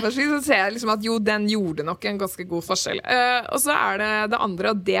I retroperspektiv så ser jeg liksom at jo, den gjorde nok en ganske god forskjell. Og så det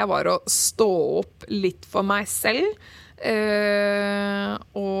andre, og det var å stå opp litt for meg selv.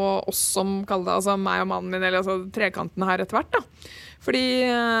 Og oss som kaller det, altså meg og mannen min, eller altså trekanten her etter hvert da. Fordi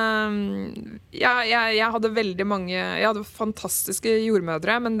jeg hadde veldig mange, jeg hadde fantastiske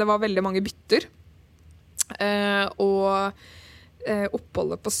jordmødre, men det var veldig mange bytter. Og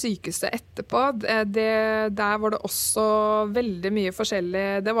oppholdet på sykehuset etterpå, der var det også veldig mye forskjellig.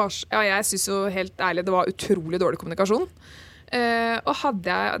 Det var, jeg synes jo helt ærlig, det var utrolig dårlig kommunikasjon. Og hadde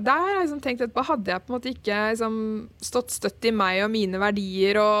jeg liksom tenkt etterpå, hadde jeg på en måte ikke liksom, stått støtt I meg og mine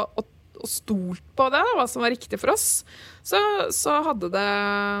verdier og stolt på det, hva som var riktig for oss, så hadde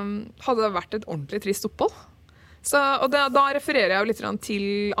det vært et ordentlig trist opphold. Og da refererer jeg jo litt til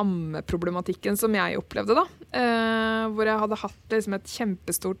ammeproblematikken som jeg opplevde da, hvor jeg hadde hatt liksom et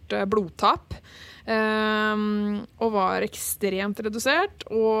kjempestort blodtap, og var ekstremt redusert,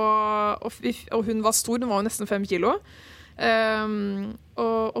 og hun var stor, hun var jo nesten 5 kilo,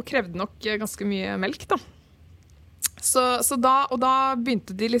 og krevde nok ganske mye melk da. Da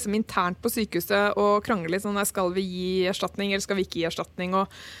begynte de liksom internt på sykehuset å krangle litt sånn, skal vi gi erstatning, eller skal vi ikke gi erstatning, og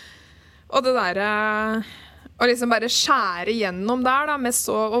det der å liksom bare skjære gjennom der da, med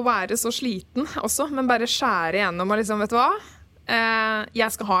å være så sliten også, men bare skjære gjennom og liksom, vet du hva?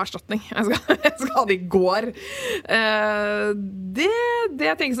 Jeg skal ha erstatning. Jeg skal ha det I går. Det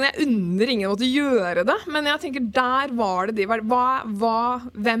jeg tenker sånn, jeg unner ingen måtte gjøre det, men jeg tenker, der var det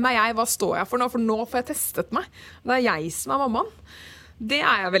hvem jeg, hva står jeg for nå får jeg testet meg. Det jeg som mammaen. Det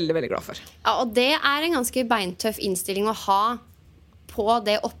jeg veldig, veldig glad for. Ja, og det en ganske beintøff innstilling å ha på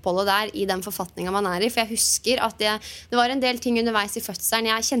det oppholdet der I den forfatningen man I. For jeg husker at det var en del ting underveis I fødselen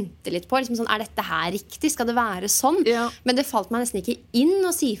jeg kjente litt på. Liksom sånn, dette her riktig? Skal det være sånn? Ja. Men det falt meg nesten ikke inn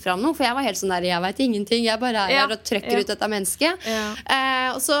å si fra om noe. For jeg var helt sånn der, jeg vet ingenting. Jeg bare her og trykker ut dette mennesket.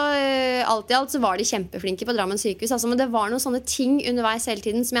 Ja. Og så alt I alt så var de kjempeflinke på Drammen sykehus. Altså, men det var noen sånne ting underveis hele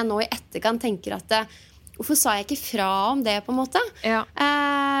tiden som jeg nå I etterkant tenker at hvorfor sa jeg ikke fra om det på en måte? Ja.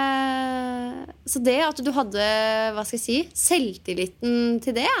 Så det at du hadde, hva skal jeg si, selvtilliten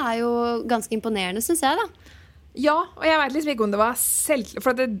til det jo ganske imponerende, synes jeg da. Ja, og jeg vet liksom ikke om det var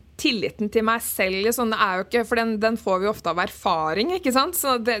for tilliten til meg selv sånn, jo ikke, for den får vi ofte av erfaring, ikke sant?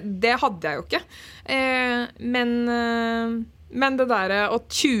 Så det hadde jeg jo ikke. Men det der å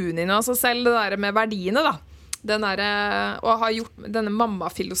tune inn av seg selv, det der med verdiene da, å ha gjort denne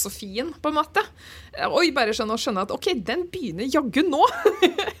mamma-filosofien på en måte bare skjønne at ok, den begynner jaggu nå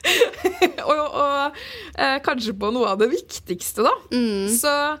og kanskje på noe av det viktigste da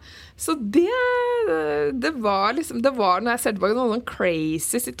så det var liksom det var når jeg ser tilbake noen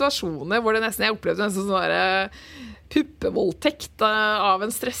crazy situasjoner hvor det nesten jeg opplevde nesten sånn der puppevoldtekt av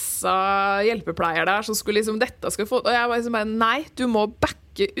en stresset hjelpepleier der som skulle liksom dette skulle få og jeg var liksom bare nei, du må backe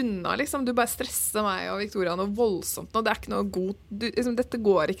unna liksom, du bare stresser meg og Victoria noe voldsomt og det ikke noe god liksom, dette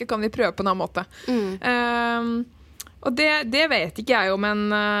går ikke, kan vi prøve på en annen måte og det vet ikke jeg om en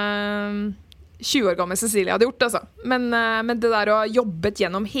 20 år gammel Cecilie hadde gjort altså. Men det der å jobbet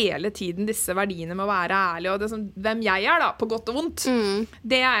gjennom hele tiden disse verdiene med å være ærlig og det som, hvem jeg da, på godt og vondt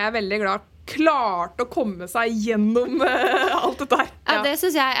det jeg veldig glad klart å komme seg gjennom alt dette her. Ja, det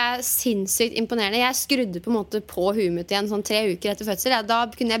synes jeg sinnssykt imponerende. Jeg skrudde på en måte på huet mitt igjen sånn 3 uker etter fødsel. Ja, da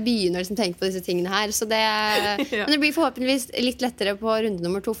kunne jeg begynne å liksom tenke på disse tingene her. Så men det blir forhåpentligvis litt lettere på runde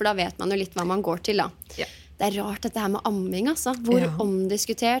nummer 2, for da vet man jo litt hva man går til da. Ja. Det rart dette her med amming, altså. Hvor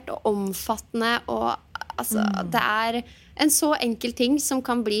omdiskutert og omfattende og altså, det en så enkel ting som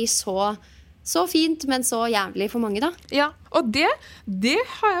kan bli så fint, men så jævlig for mange da. Ja, og det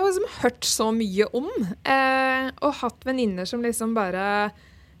har jeg jo liksom hørt så mye om. Og hatt venninner som liksom bare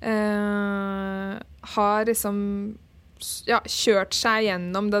har liksom kjørt seg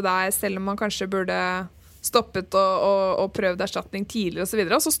gjennom det der, selv om man kanskje burde stoppet og prøvd erstatning tidligere og så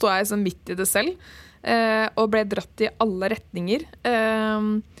videre. Og så står jeg liksom midt I det selv, og ble dratt I alle retninger.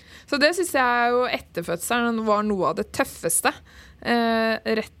 Så det synes jeg jo etterfødselen var noe av det tøffeste,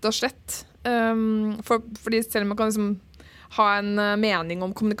 rett og slett. Fordi selv om man kan liksom ha en mening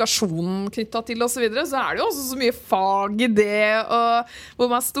om kommunikasjonen knyttet til og så videre, så det jo også så mye fag i det, og hvor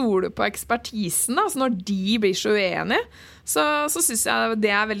man stoler på ekspertisen da. Så når de blir så uenige, så synes jeg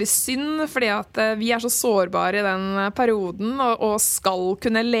det veldig synd, fordi at vi så sårbare i den perioden, og skal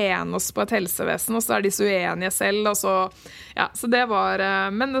kunne lene oss på et helsevesen, og så de så uenige selv, og så, ja, så det var,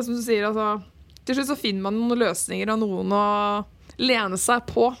 men det som du sier, altså, til slutt så finner man noen løsninger og noen å lene seg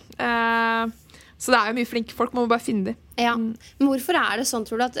på, så det jo mye flinke folk, man må bare finne dem. Ja, men hvorfor det sånn,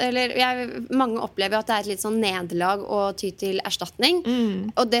 tror du at, eller mange opplever at det et litt sånn nederlag å ty til erstatning,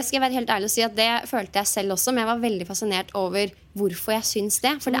 og det skal jeg være helt ærlig å si at det følte jeg selv også, men jeg var veldig fascinert over hvorfor jeg syns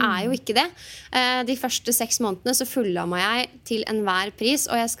det, for det jo ikke det. De første 6 månedene så fullamma jeg til enhver pris,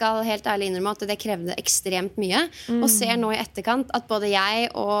 og jeg skal helt ærlig innrømme at det krevde ekstremt mye, og ser nå i etterkant at både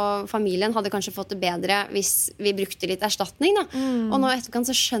jeg og familien hadde kanskje fått det bedre hvis vi brukte litt erstatning da. Og nå i etterkant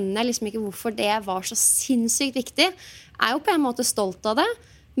så skjønner jeg liksom ikke hvorfor det var så sinnssykt viktig. Jeg jo på en måte stolt av det,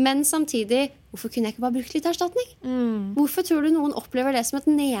 men samtidig, hvorfor kunne jeg ikke bare brukt litt erstatning? Hvorfor tror du noen opplever det som et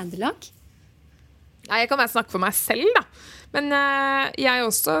nederlag? Nei, jeg kan bare snakke for meg selv da. Men jeg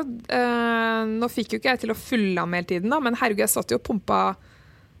også, nå fikk jo ikke jeg til å fullamme hele tiden da, men herregud, jeg satt jo og pumpa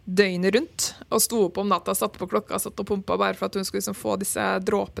døgnet rundt, og sto opp om natta, satt på klokka, satt og pumpa bare for at hun skulle liksom få disse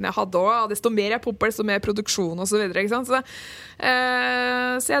dråpene jeg hadde også. Desto mer jeg pumper, desto mer produksjon og så videre, ikke sant?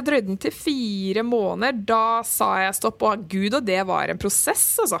 Så jeg drøyde den til 4 måneder. Da sa jeg stopp, og Gud, og det var en prosess,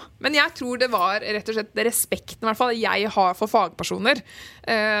 altså. Men jeg tror det var rett og slett respekten, i hvert fall, jeg har for fagpersoner,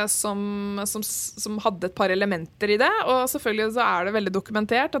 som hadde et par elementer i det, og selvfølgelig så det veldig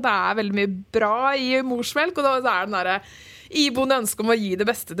dokumentert at det veldig mye bra i morsmelk, og da den der iboende ønske om å gi det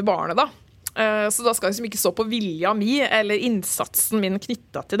beste til barnet da. Så da skal jeg liksom ikke stå på vilja mi eller innsatsen min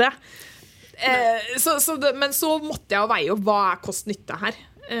knyttet til det. Men så måtte jeg jo veie opp hva kost-nytte her.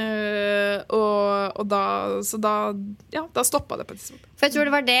 Og da stoppet det på et tidspunkt. For jeg tror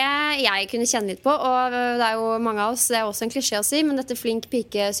det var det jeg kunne kjenne litt på, og det jo mange av oss, det også en klisjé å si, men dette flink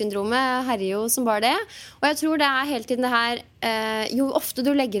pike-syndromet herjer jo som bare det. Og jeg tror det hele tiden det her, jo ofte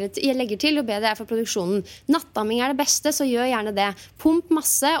du legger til, jo bedre det for produksjonen. Nattamming det beste, så gjør gjerne det. Pump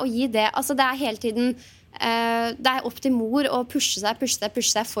masse og gi det. Altså det hele tiden det opp til mor å pushe seg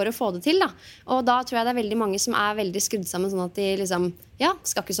for å få det til da. Og da tror jeg det veldig mange som veldig skrudd sammen sånn at de liksom, ja,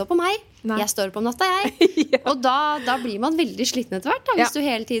 skal ikke stå på meg. Nei. Jeg står opp om natta, jeg. Ja. Og da blir man veldig sliten etter hvert da, hvis du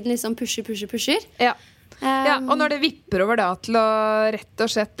hele tiden liksom pusher. Ja. Og når det vipper over da til å rett og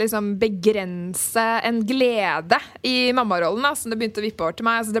slett liksom begrense en glede i mammarollen da, som det begynte å vippe over til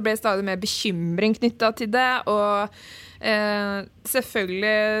meg, altså det ble stadig mer bekymring knyttet til det, og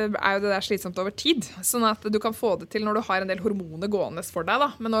selvfølgelig jo det der slitsomt over tid, sånn at du kan få det til når du har en del hormoner gående for deg da,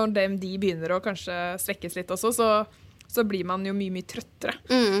 men når de begynner å kanskje svekkes litt også, så blir man jo mye trøttere.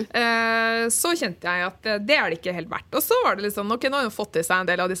 Så kjente jeg at det det ikke helt verdt. Og så var det litt sånn, ok, nå har hun fått i seg en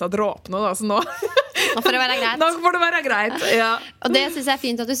del av disse dråpene, da, så nå får det være greit. Nå får det være greit, ja. Og det synes jeg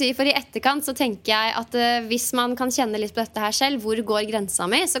fint at du sier, for i etterkant så tenker jeg at hvis man kan kjenne litt på dette her selv, hvor går grensa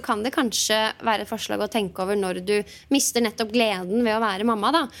mi, så kan det kanskje være et forslag å tenke over når du mister nettopp gleden ved å være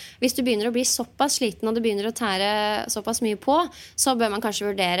mamma da. Hvis du begynner å bli såpass sliten og du begynner å tære såpass mye på, så bør man kanskje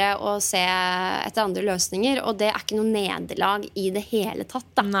vurdere å se etter andre løsninger, og det ikke noe nederlag i det hele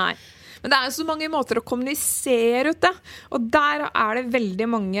tatt da. Nei. Men det jo så mange måter å kommunisere ut det, og der det veldig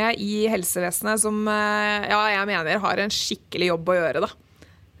mange i helsevesenet som, ja, jeg mener har en skikkelig jobb å gjøre da.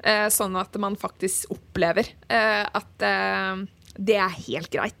 Sånn at man faktisk opplever at det helt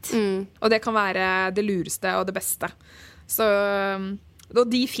greit. Og det kan være det lureste og det beste. Så, og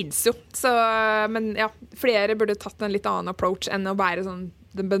de finnes jo. Så, men ja, flere burde tatt en litt annen approach enn å være sånn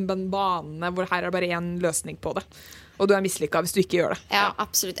den banene hvor her bare en løsning på det. Og du mislykket hvis du ikke gjør det. Ja,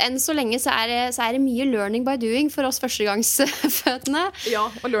 absolutt. Enn så lenge så det mye learning by doing for oss førstegangsfødende. Ja,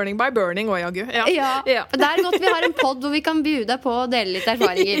 og learning by burning også, Jagu. Ja. Det godt vi har en podd hvor vi kan by deg på å dele litt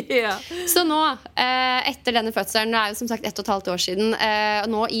erfaringer. Ja. Så nå, etter denne fødselen, det jo som sagt 1,5 år siden,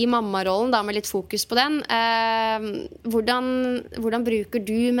 nå i mammarollen, da med litt fokus på den, hvordan bruker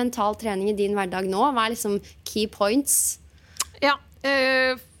du mental trening i din hverdag nå? Hva liksom key points? Ja,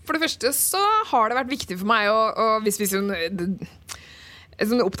 for det første så har det vært viktig for meg hvis vi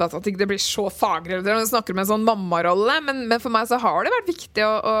er opptatt av at det blir så faglig når du snakker med en sånn mammarolle, men for meg så har det vært viktig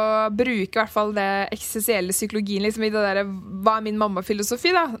å bruke i hvert fall det eksistensielle psykologien liksom, i det der, hva min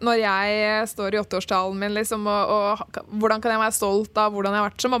mammafilosofi da, når jeg står i 8-årstalen min liksom, og hvordan kan jeg være stolt av hvordan jeg har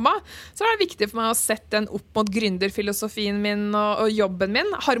vært som mamma, så det viktig for meg å sette den opp mot gründerfilosofien min og jobben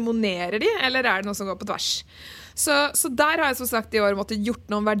min. Harmonerer de, eller det noe som går på tvers? Så der har jeg som sagt i år måttet gjort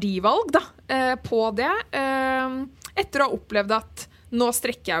noen verdivalg da, på det, etter å ha opplevd at nå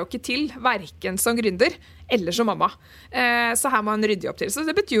strekker jeg jo ikke til, hverken som gründer eller som mamma. Så her må han rydde opp til. Så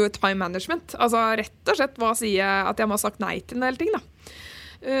det betyr jo time management. Altså rett og slett hva sier at jeg må ha sagt nei til en del ting da.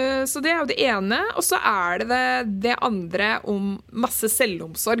 Så det jo det ene, og så det andre om masse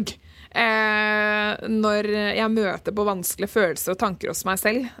selvomsorg. Når jeg møter på vanskelige følelser og tanker hos meg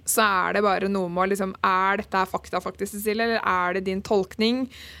selv, så det bare noe med å liksom, dette fakta faktisk, Cecilie, eller det din tolkning?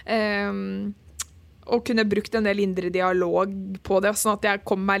 Og kunne brukt en del indre dialog på det, sånn at jeg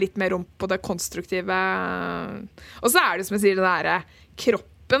kommer meg litt mer om på det konstruktive. Og så det som jeg sier, det der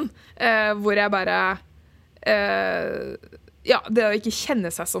kroppen, hvor jeg bare det å ikke kjenne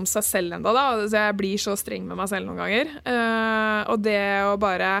seg som seg selv enda da, så jeg blir så streng med meg selv noen ganger, og det å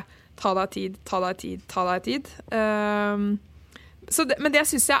bare ta deg tid. Men det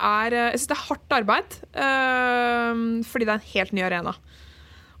synes jeg synes det hardt arbeid, fordi det en helt ny arena.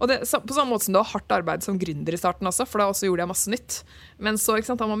 Og det, på samme måte som det var hardt arbeid som gründer i starten også, for da også gjorde jeg masse nytt. Men så,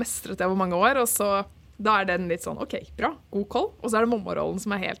 ikke sant, han var mestret det over mange år, og så da den litt sånn, ok, bra, god koll, og så det mammarollen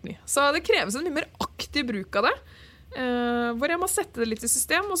som helt ny. Så det kreves en mye mer aktiv bruk av det, hvor jeg må sette det litt i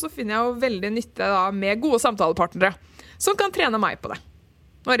system, og så finner jeg jo veldig nytte da, med gode samtalepartnere, som kan trene meg på det.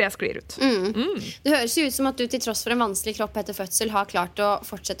 Når jeg sklir ut. Det høres jo ut som at du til tross for en vanskelig kropp etter fødsel har klart å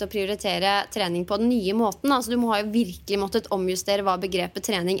fortsette å prioritere trening på den nye måten. Altså, du må ha jo virkelig måttet omjustere hva begrepet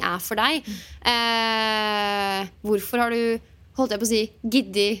trening for deg. Hvorfor har du, holdt jeg på å si,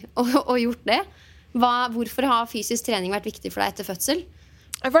 giddet og gjort det? Hvorfor har fysisk trening vært viktig for deg etter fødsel?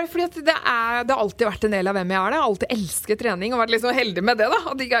 Fordi at det har alltid vært en del av hvem jeg det. Jeg har alltid elsket trening og vært liksom heldig med det da.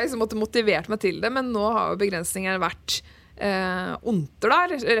 At jeg liksom måtte motivert meg til det. Men nå har jo begrensninger vært onter der,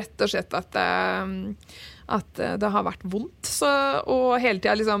 rett og slett at det har vært vondt og hele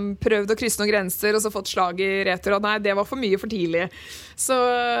tiden liksom prøvd å krysse noen grenser og så fått slag i retur og nei, det var for mye for tidlig så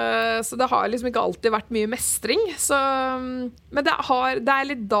det har liksom ikke alltid vært mye mestring men det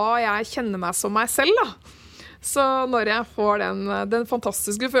litt da jeg kjenner meg som meg selv da så når jeg får den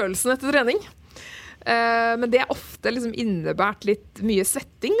fantastiske følelsen etter trening men det ofte liksom innebært litt mye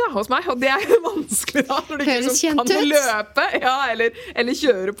svetting da, hos meg, og det jo vanskelig da, når du ikke liksom kan løpe eller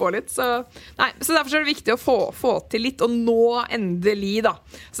kjøre på litt. Så derfor det viktig å få til litt, og nå endelig da.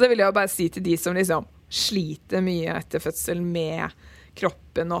 Så det vil jeg jo bare si til de som liksom sliter mye etter fødsel med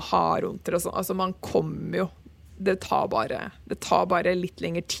kroppen og har vondt og sånn. Altså man kommer jo, det tar bare litt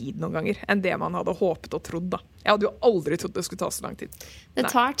lengre tid noen ganger enn det man hadde håpet og trodd da. Jeg hadde jo aldri trodd det skulle ta så lang tid. Det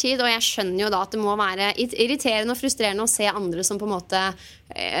tar tid, og jeg skjønner jo da at det må være irriterende og frustrerende å se andre som på en måte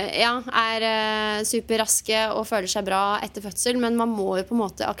superraske og føler seg bra etter fødsel, men man må jo på en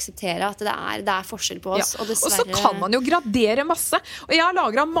måte akseptere at det forskjell på oss. Og dessverre... Og så kan man jo gradere masse. Og jeg har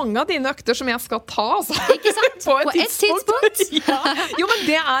lagret mange av dine økter som jeg skal ta, altså. Ikke sant? på et tidspunkt. Jo, men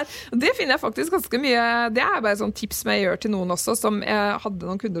det finner jeg faktisk ganske mye. Det bare sånn tips som jeg gjør til noen også, som jeg hadde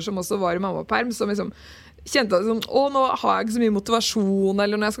noen kunder som også var i mammaperm, som liksom kjente at sånn, nå har jeg ikke så mye motivasjon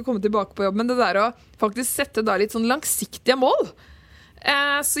eller når jeg skal komme tilbake på jobb, men det der å faktisk sette da litt sånn langsiktige mål.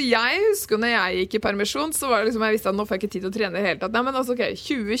 Så jeg husker når jeg gikk i permisjon, så var det liksom, jeg visste at nå får jeg ikke tid til å trene i det hele tatt. Nei, men altså, ok,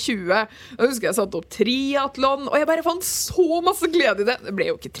 2020, da husker jeg satt opp triathlon, og jeg bare fant så masse glede i det. Det ble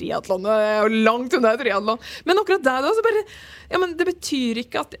jo ikke triathlon, og langt unna triathlon. Men akkurat der da, så bare, men det betyr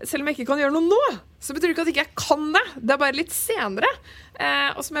ikke at, selv om jeg ikke kan gjøre noe nå, så betyr det ikke at ikke jeg kan det. Det bare litt senere.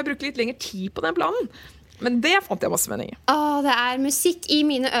 Og så må jeg bruke litt lengre tid på den planen. Men det fant jeg masse mening i. Det musikk i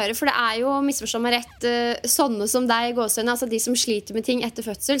mine ører, for det jo, misforstå meg rett, sånne som deg, gåsøyne, altså de som sliter med ting etter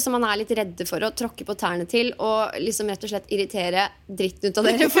fødsel, som man litt redde for å tråkke på tærne til, og liksom rett og slett irritere dritten ut av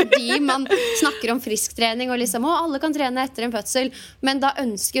dere, fordi man snakker om frisktrening, og liksom, alle kan trene etter en fødsel, men da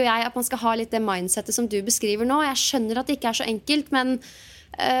ønsker jo jeg at man skal ha litt det mindsetet som du beskriver nå. Jeg skjønner at det ikke så enkelt, men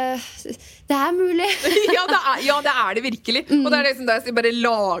det mulig. ja, det det virkelig. Og det liksom der jeg bare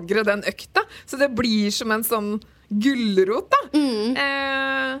lagre den økta, så det blir som en sånn gulrot da.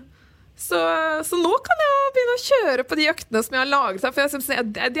 Så nå kan jeg begynne å kjøre på de øktene som jeg har laget her, for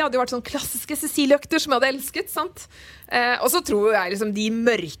de hadde jo vært sånn klassiske Cecilie-økter som jeg hadde elsket, sant? Og så tror jeg liksom de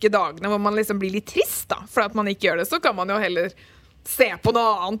mørke dagene hvor man liksom blir litt trist da, for at man ikke gjør det, så kan man jo heller se på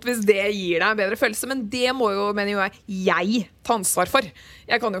noe annet hvis det gir deg en bedre følelse, men det må jo, mener jo jeg ta ansvar for.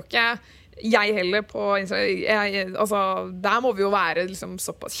 Jeg kan jo ikke, jeg heller på altså, der må vi jo være liksom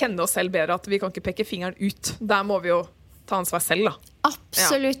såpass, kjenne oss selv bedre at vi kan ikke peke fingeren ut. Der må vi jo ta ansvar selv da.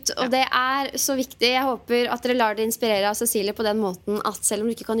 Absolutt, og det så viktig. Jeg håper at dere lar det inspirere av Cecilie på den måten at selv om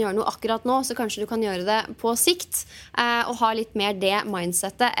du ikke kan gjøre noe akkurat nå, så kanskje du kan gjøre det på sikt, og ha litt mer det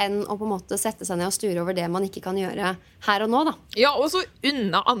mindsetet enn å på en måte sette seg ned og sture over det man ikke kan gjøre her og nå da. Ja, og så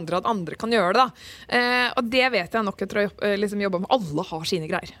unna andre at andre kan gjøre det da. Og det vet jeg nok etter å liksom jobbe med. Alle har sine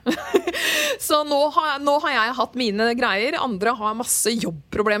greier. Så nå har jeg hatt mine greier. Andre har masse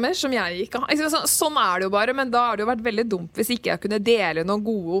jobbproblemer som jeg ikke har. Sånn det jo bare, men da har det jo vært veldig dumt hvis ikke jeg kunne dele noen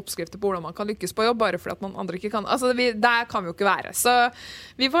gode oppskrifter på hvordan man kan lykkes på jobb, bare fordi at man andre ikke kan. Der kan vi jo ikke være. Så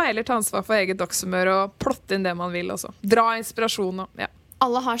vi får heller ta ansvar for eget dagshumør og plotte inn det man vil også. Dra inspirasjon og, ja.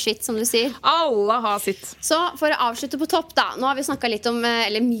 Alle har sitt, som du sier. Alle har sitt. Så for å avslutte på topp da, nå har vi snakket litt om,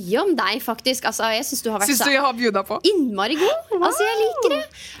 eller mye om deg faktisk. Altså, jeg synes du har vært Synes du jeg har bjudet på? Innmari god. Wow. Altså, jeg liker det.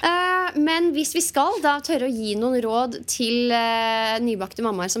 Men hvis vi skal da tørre å gi noen råd til nybakte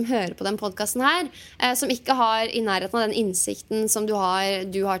mammaer som hører på den podcasten her, som ikke har i nærheten av den innsikten som du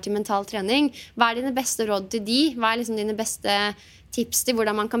har til mental trening, hva dine beste råd til de? Hva liksom dine beste tips til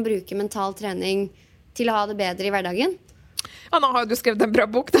hvordan man kan bruke mental trening til å ha det bedre i hverdagen? Ja, nå har du skrevet en bra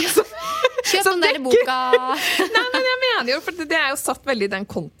bok da. Kjøp den der boka. Nei, men jeg mener jo, for det jo satt veldig i den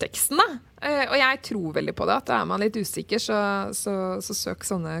konteksten da. Og jeg tror veldig på det, at er man litt usikker, så søk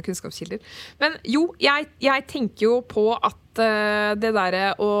sånne kunnskapskilder. Men jo, jeg tenker jo på at det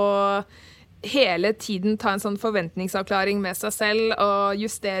der å hele tiden ta en sånn forventningsavklaring med seg selv og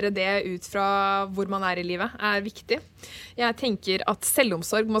justere det ut fra hvor man i livet viktig. Jeg tenker at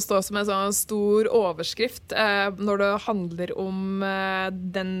selvomsorg må stå som en sånn stor overskrift når det handler om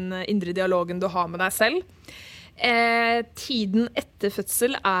den indre dialogen du har med deg selv. Tiden etter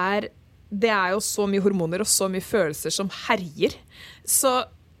fødsel det jo så mye hormoner og så mye følelser som herjer. Så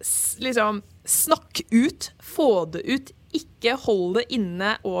liksom, snakk ut, få det ut, ikke hold det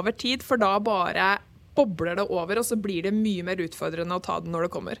inne over tid, for da bare bobler det over, og så blir det mye mer utfordrende å ta det når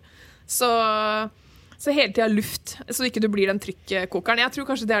det kommer. Så hele tiden luft, så ikke du blir den trykkokeren. Jeg tror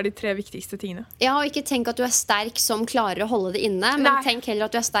kanskje det de 3 viktigste tingene. Ja, og ikke tenk at du sterk som klarer å holde det inne, men tenk heller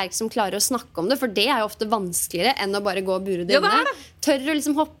at du sterk som klarer å snakke om det, for det jo ofte vanskeligere enn å bare gå og bure det inne. Tør å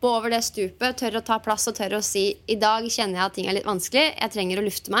liksom hoppe over det stupet, tør å ta plass og tør å si, i dag kjenner jeg at ting litt vanskelig, jeg trenger å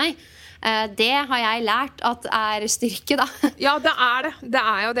lufte meg. Det har jeg lært at styrke da. Ja, det det. Det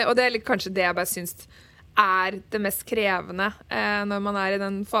jo det, og det kanskje det jeg bare synes det mest krevende når man i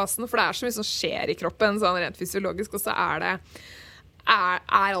den fasen, for det så mye som skjer i kroppen, sånn rent fysiologisk, og så det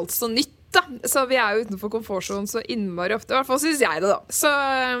alt så nytt da. Så vi jo utenfor komfortsonen så innmari ofte, i hvert fall synes jeg det da.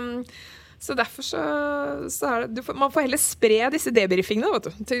 Så derfor man får heller spre disse debriefingene, vet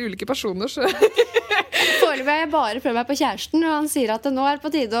du, til ulike personer. Foreløpig jeg bare prøver meg på kjæresten, og han sier at nå det på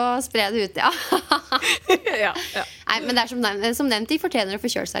tide å spre det ut, ja. Ja. Nei, men det som nevnt, de fortjener å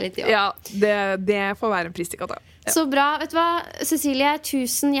få kjørt seg litt, ja. Ja, det får være en pris til katta. Ja. Så bra, vet du hva, Cecilie,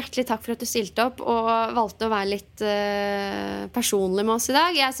 tusen hjertelig takk for at du stilte opp og valgte å være litt personlig med oss i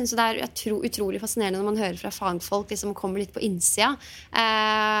dag. Jeg synes det utrolig fascinerende når man hører fra fagfolk liksom kommer litt på innsida,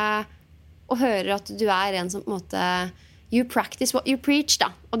 og hører at du en som på en måte you practice what you preach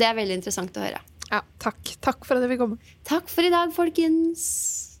da, og det veldig interessant å høre. Ja, takk for at jeg fikk komme. Takk for i dag, folkens.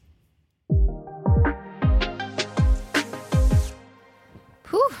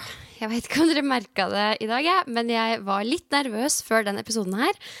 Jeg vet ikke om dere merket det i dag, men jeg var litt nervøs før denne episoden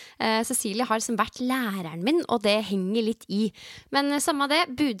her. Cecilie har liksom vært læreren min, og det henger litt i. Men samme det,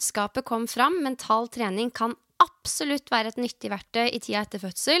 budskapet kom fram. Mental trening kan absolutt være et nyttig verktøy i tida etter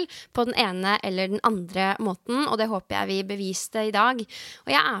fødsel på den ene eller den andre måten, og det håper jeg vi beviste i dag. Og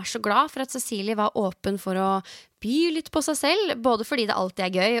jeg så glad for at Cecilie var åpen for å by litt på seg selv, både fordi det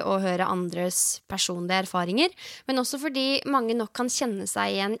alltid gøy å høre andres personlige erfaringer, men også fordi mange nok kan kjenne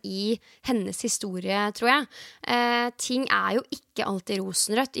seg igjen i hennes historie, tror jeg. Ting jo ikke alltid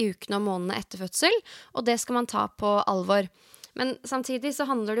rosenrødt i ukene og månedene etter fødsel, og det skal man ta på alvor. Men samtidig så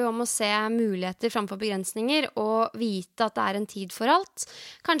handler det jo om å se muligheter framfor begrensninger og vite at det en tid for alt.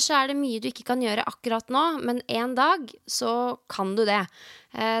 Kanskje det mye du ikke kan gjøre akkurat nå, men en dag så kan du det.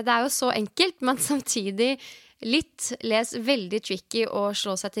 Det jo så enkelt, men samtidig litt veldig tricky å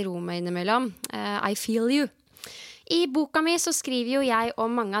slå seg til ro med innimellom. I feel you. I boka mi så skriver jo jeg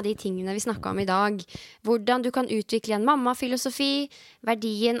om mange av de tingene vi snakket om i dag. Hvordan du kan utvikle en mammafilosofi,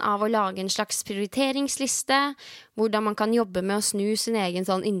 verdien av å lage en slags prioriteringsliste, hvordan man kan jobbe med å snu sin egen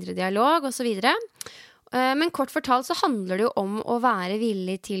sånn indre dialog og så videre. Men kort fortalt så handler det jo om å være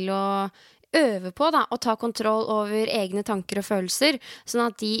villig til å øve på da, å ta kontroll over egne tanker og følelser, sånn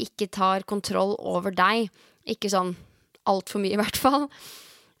at de ikke tar kontroll over deg. Ikke sånn alt for mye i hvert fall.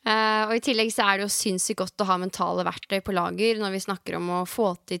 Og i tillegg så det jo sinnssykt godt å ha mentale verktøy på lager når vi snakker om å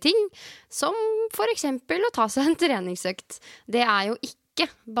få til ting, som for eksempel å ta seg en treningsøkt. Det jo ikke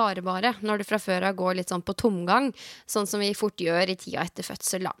bare når du fra før av går litt sånn på tomgang, sånn som vi fort gjør i tida etter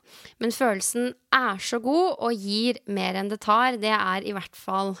fødsel da. Men følelsen så god og gir mer enn det tar, det i hvert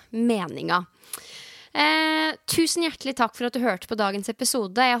fall meninga. Tusen hjertelig takk for at du hørte på dagens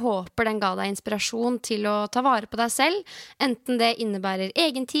episode. Jeg håper den ga deg inspirasjon til å ta vare på deg selv, enten det innebærer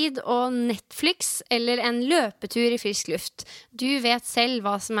egentid og Netflix eller en løpetur i frisk luft. Du vet selv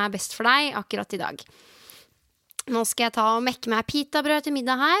hva som er best for deg akkurat i dag. Nå skal jeg ta og mekke meg pitabrød til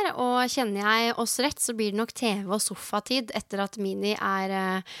middag her, og kjenner jeg oss rett, så blir det nok TV- og sofatid etter at Mini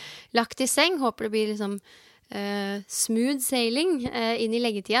er lagt i seng. Håper det blir liksom smooth sailing inn i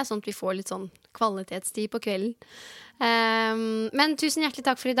leggetida, sånn at vi får litt sånn kvalitetstid på kvelden. Men tusen hjertelig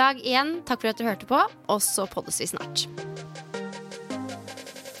takk for i dag igjen. Takk for at du hørte på, og så poddes vi snart.